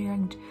that,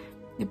 and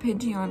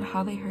depending on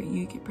how they hurt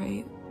you, you could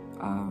pray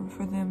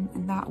for them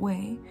in that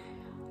way.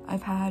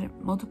 I've had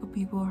multiple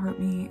people hurt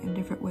me in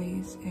different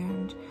ways,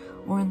 and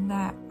one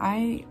that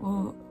I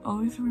will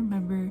always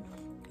remember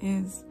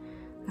is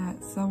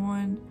that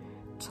someone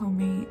told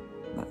me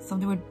that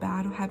something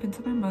bad would happen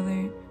to my mother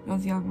when I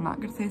was young. I'm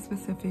not gonna say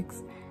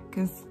specifics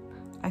because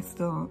I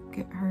still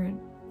get hurt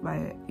by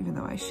it, even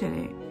though I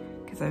shouldn't,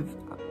 because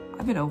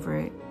I've been over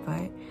it,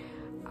 but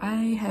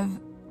I have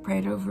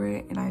prayed over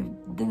it, and I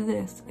did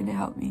this, and it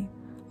helped me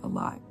a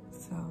lot.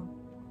 So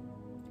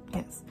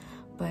yes,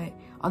 but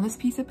on this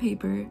piece of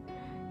paper,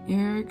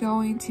 you're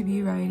going to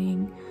be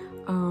writing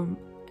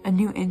a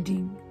new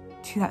ending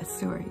to that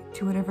story,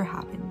 to whatever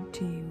happened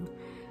to you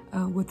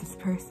with this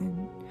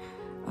person.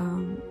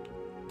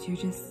 You're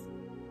just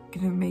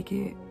gonna make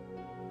it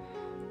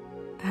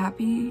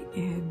happy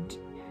and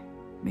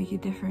make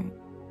it different.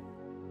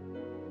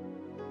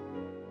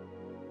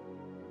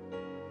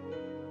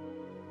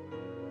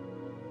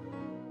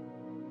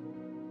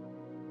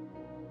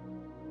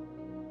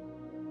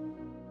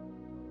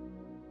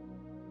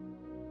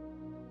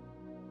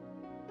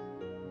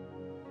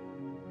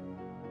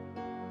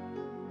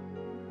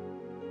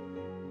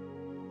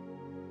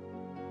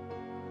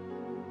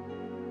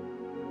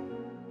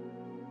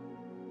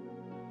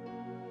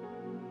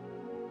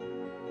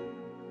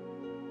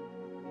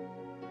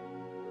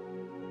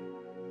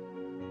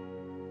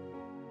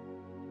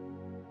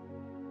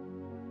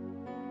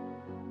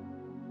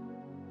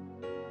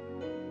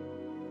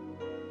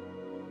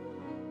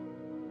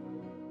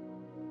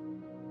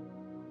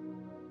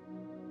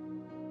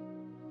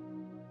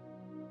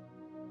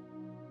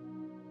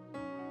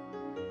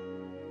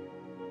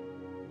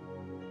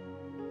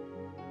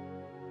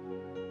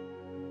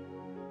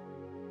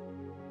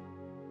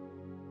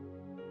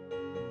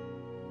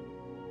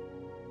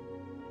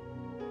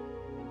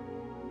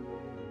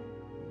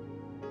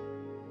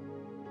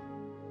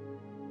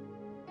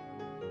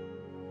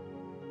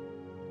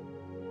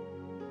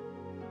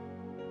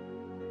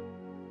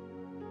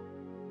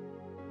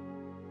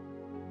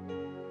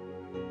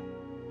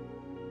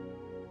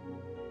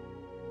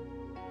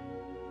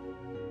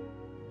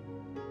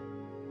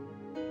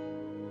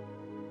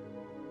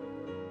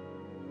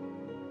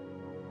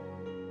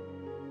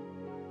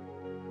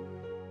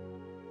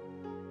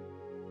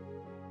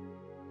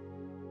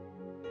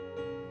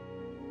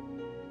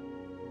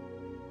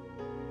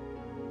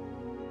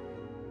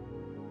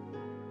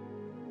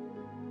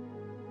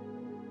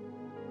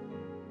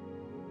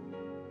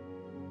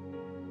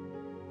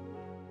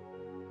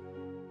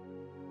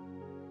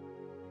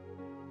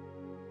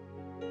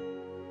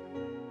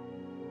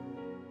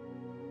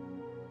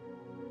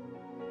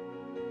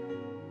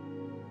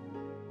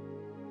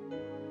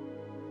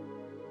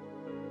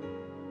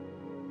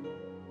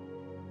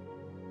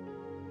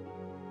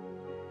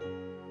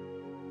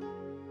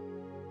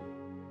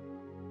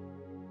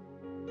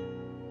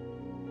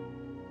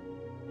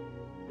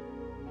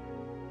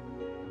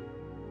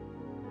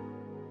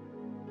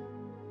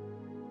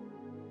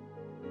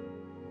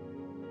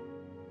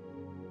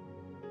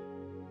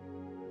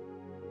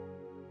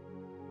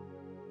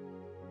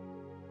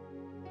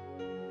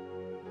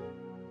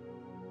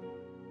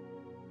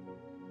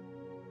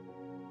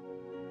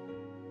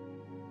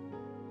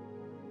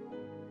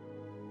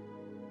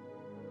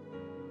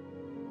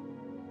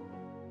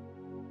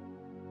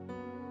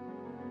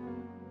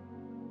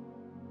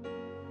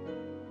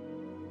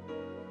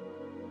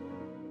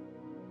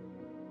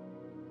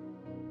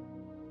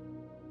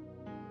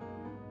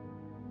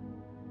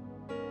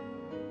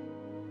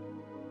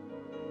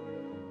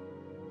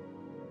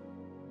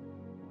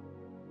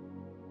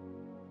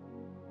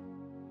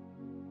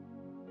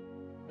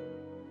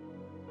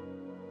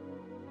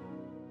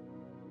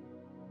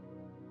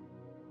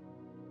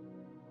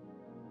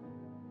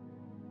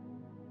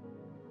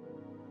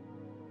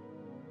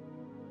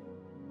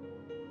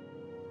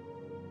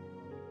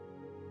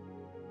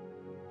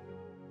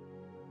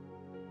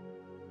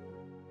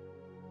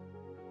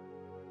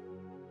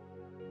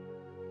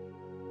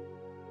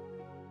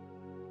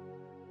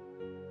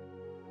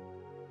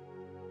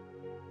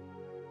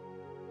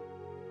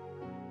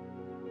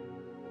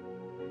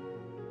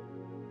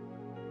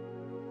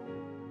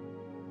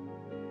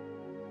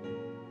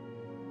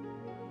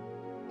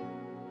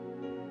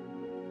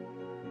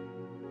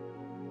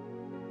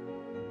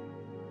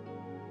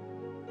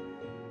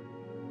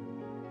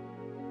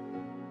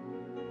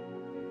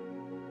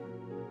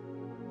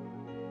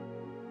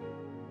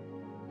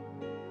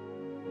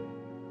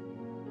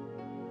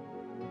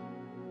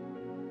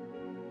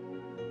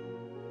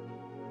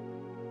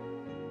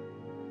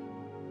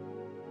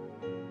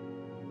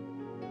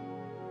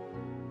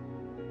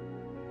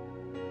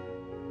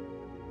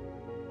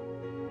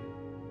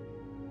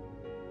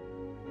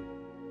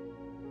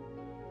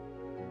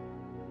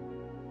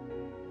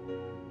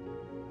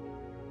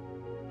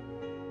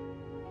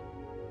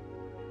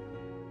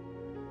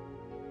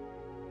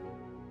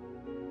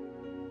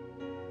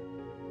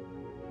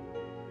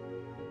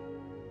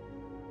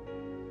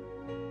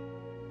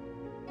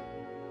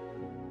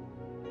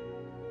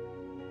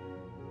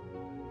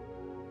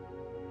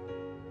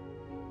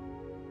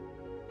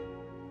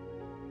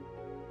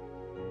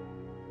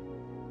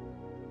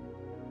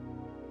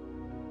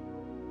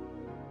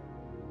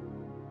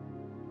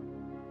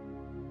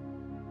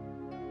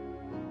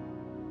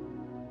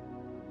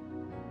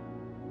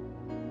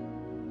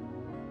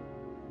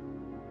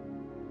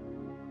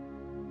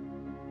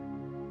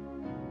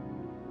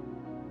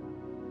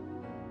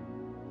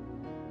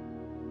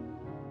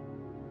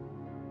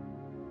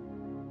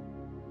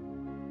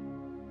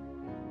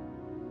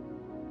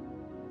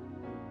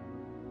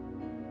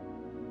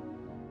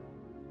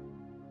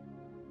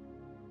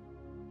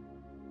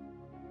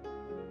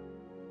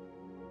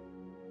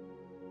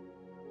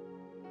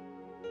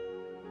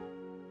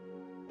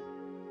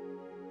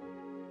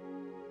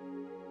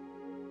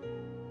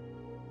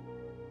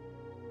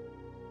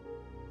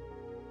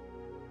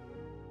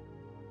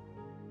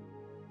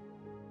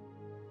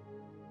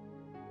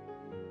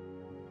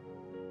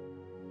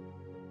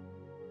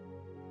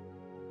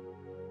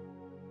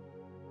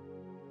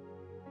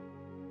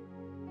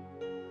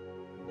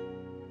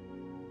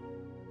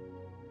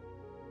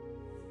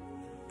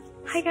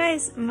 Hi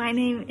guys, my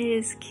name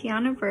is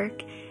Kiana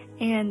Burke,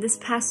 and this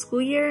past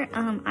school year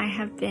I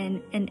have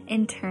been an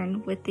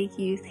intern with the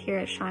youth here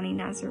at Shawnee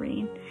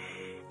Nazarene.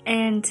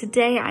 And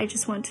today I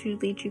just want to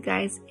lead you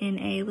guys in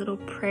a little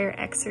prayer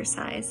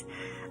exercise.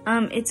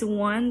 It's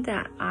one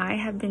that I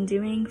have been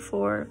doing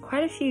for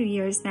quite a few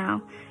years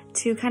now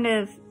to kind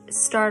of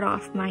start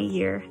off my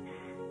year.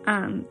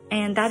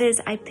 And that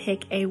is, I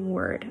pick a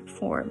word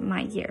for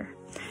my year.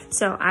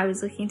 So I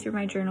was looking through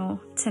my journal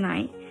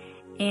tonight,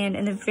 and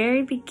in the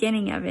very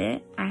beginning of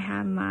it, I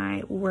have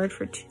my word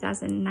for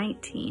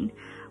 2019,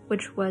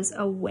 which was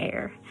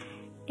aware.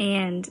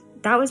 And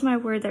that was my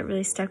word that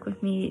really stuck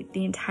with me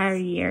the entire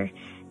year.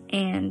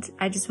 And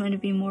I just wanted to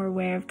be more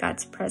aware of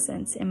God's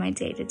presence in my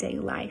day-to-day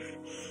life.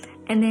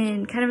 And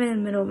then kind of in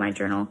the middle of my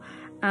journal,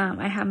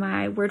 I have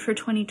my word for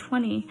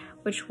 2020,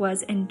 which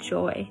was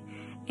enjoy.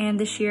 And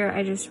this year,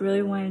 I just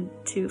really wanted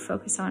to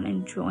focus on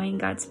enjoying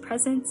God's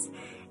presence,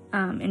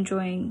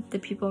 enjoying the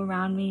people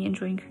around me,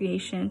 enjoying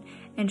creation,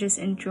 and just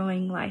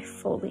enjoying life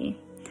fully.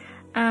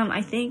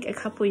 I think a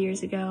couple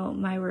years ago,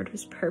 my word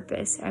was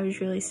purpose. I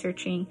was really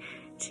searching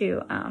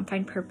to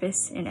find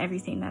purpose in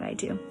everything that I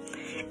do.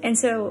 And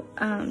so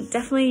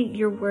definitely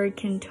your word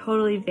can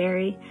totally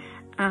vary.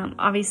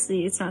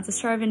 Obviously, it's not the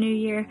start of a new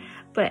year,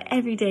 but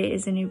every day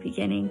is a new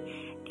beginning.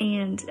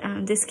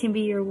 And this can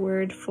be your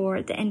word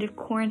for the end of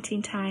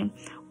quarantine time,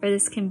 or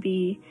this can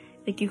be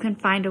like you can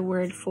find a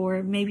word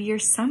for maybe your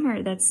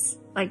summer. That's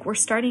like we're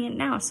starting it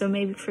now. So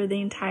maybe for the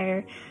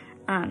entire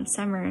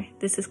summer,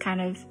 this is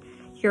kind of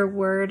your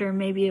word, or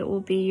maybe it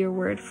will be your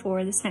word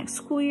for this next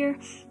school year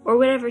or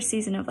whatever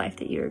season of life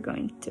that you're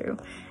going through.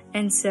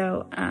 And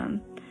so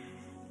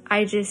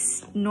I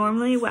just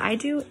normally what I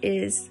do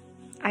is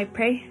I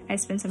pray. I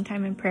spend some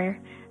time in prayer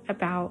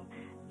about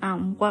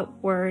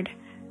what word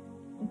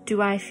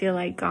do I feel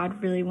like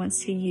God really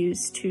wants to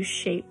use to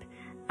shape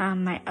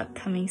my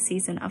upcoming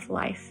season of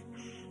life.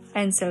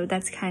 And so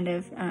that's kind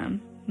of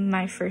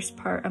my first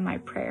part of my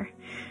prayer.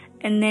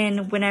 And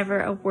then whenever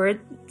a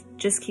word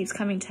just keeps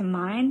coming to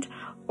mind,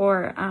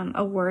 or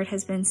a word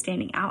has been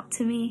standing out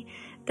to me,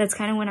 that's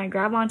kind of when I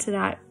grab onto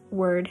that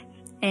word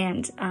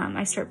and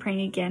I start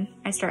praying again.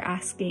 I start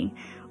asking,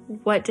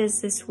 what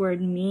does this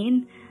word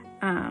mean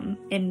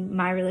in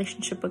my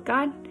relationship with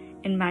God,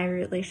 in my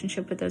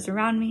relationship with those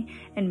around me,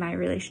 and my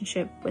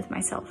relationship with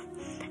myself?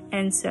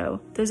 And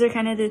so those are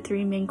kind of the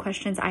three main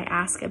questions I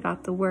ask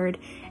about the word.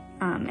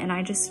 And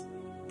I just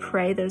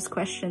pray those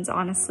questions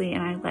honestly,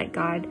 and I let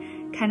God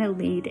kind of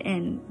lead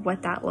in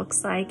what that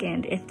looks like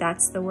and if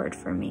that's the word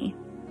for me.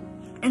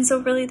 And so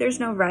really there's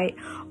no right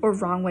or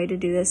wrong way to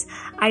do this.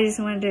 I just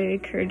wanted to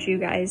encourage you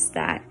guys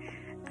that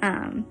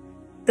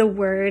the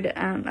word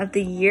of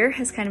the year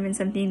has kind of been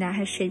something that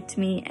has shaped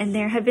me. And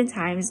there have been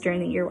times during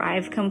the year where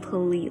I've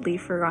completely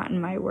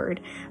forgotten my word.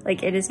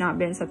 Like it has not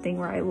been something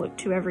where I look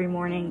to every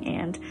morning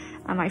and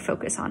I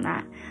focus on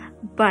that.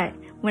 But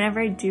whenever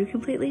I do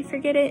completely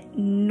forget it,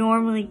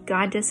 normally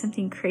God does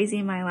something crazy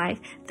in my life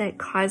that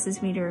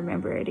causes me to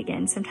remember it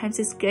again. Sometimes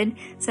it's good,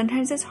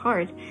 sometimes it's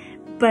hard.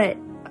 But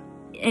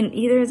in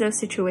either of those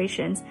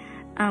situations,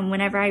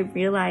 whenever I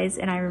realize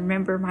and I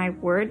remember my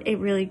word, it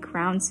really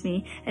grounds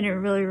me, and it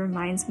really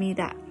reminds me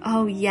that,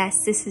 oh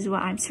yes, this is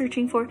what I'm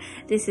searching for.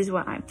 This is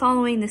what I'm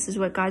following. This is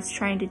what God's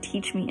trying to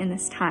teach me in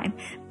this time,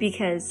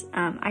 because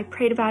I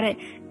prayed about it.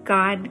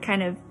 God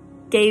kind of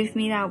gave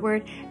me that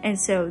word. And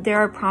so there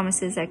are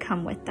promises that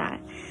come with that.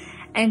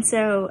 And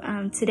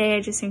so today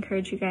I just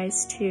encourage you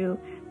guys to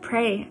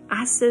pray,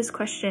 ask those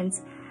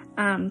questions,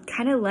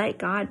 kind of let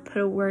God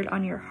put a word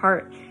on your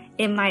heart.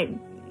 It might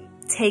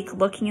take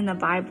looking in the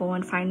Bible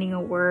and finding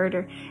a word,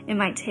 or it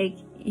might take,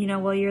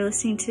 while you're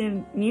listening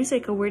to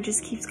music, a word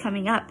just keeps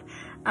coming up.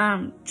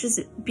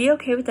 Just be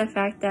okay with the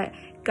fact that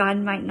God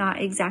might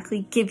not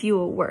exactly give you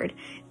a word.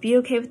 Be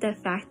okay with the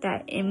fact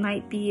that it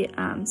might be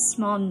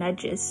small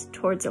nudges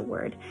towards a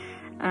word.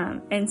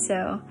 And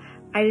so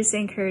I just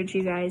encourage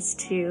you guys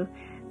to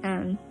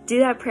do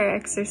that prayer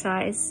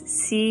exercise,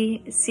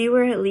 see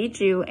where it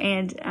leads you,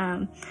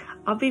 and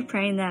I'll be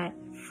praying that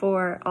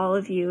for all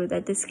of you,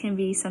 that this can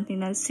be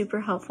something that's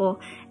super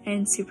helpful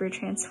and super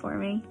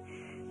transforming.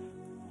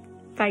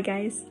 Bye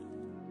guys.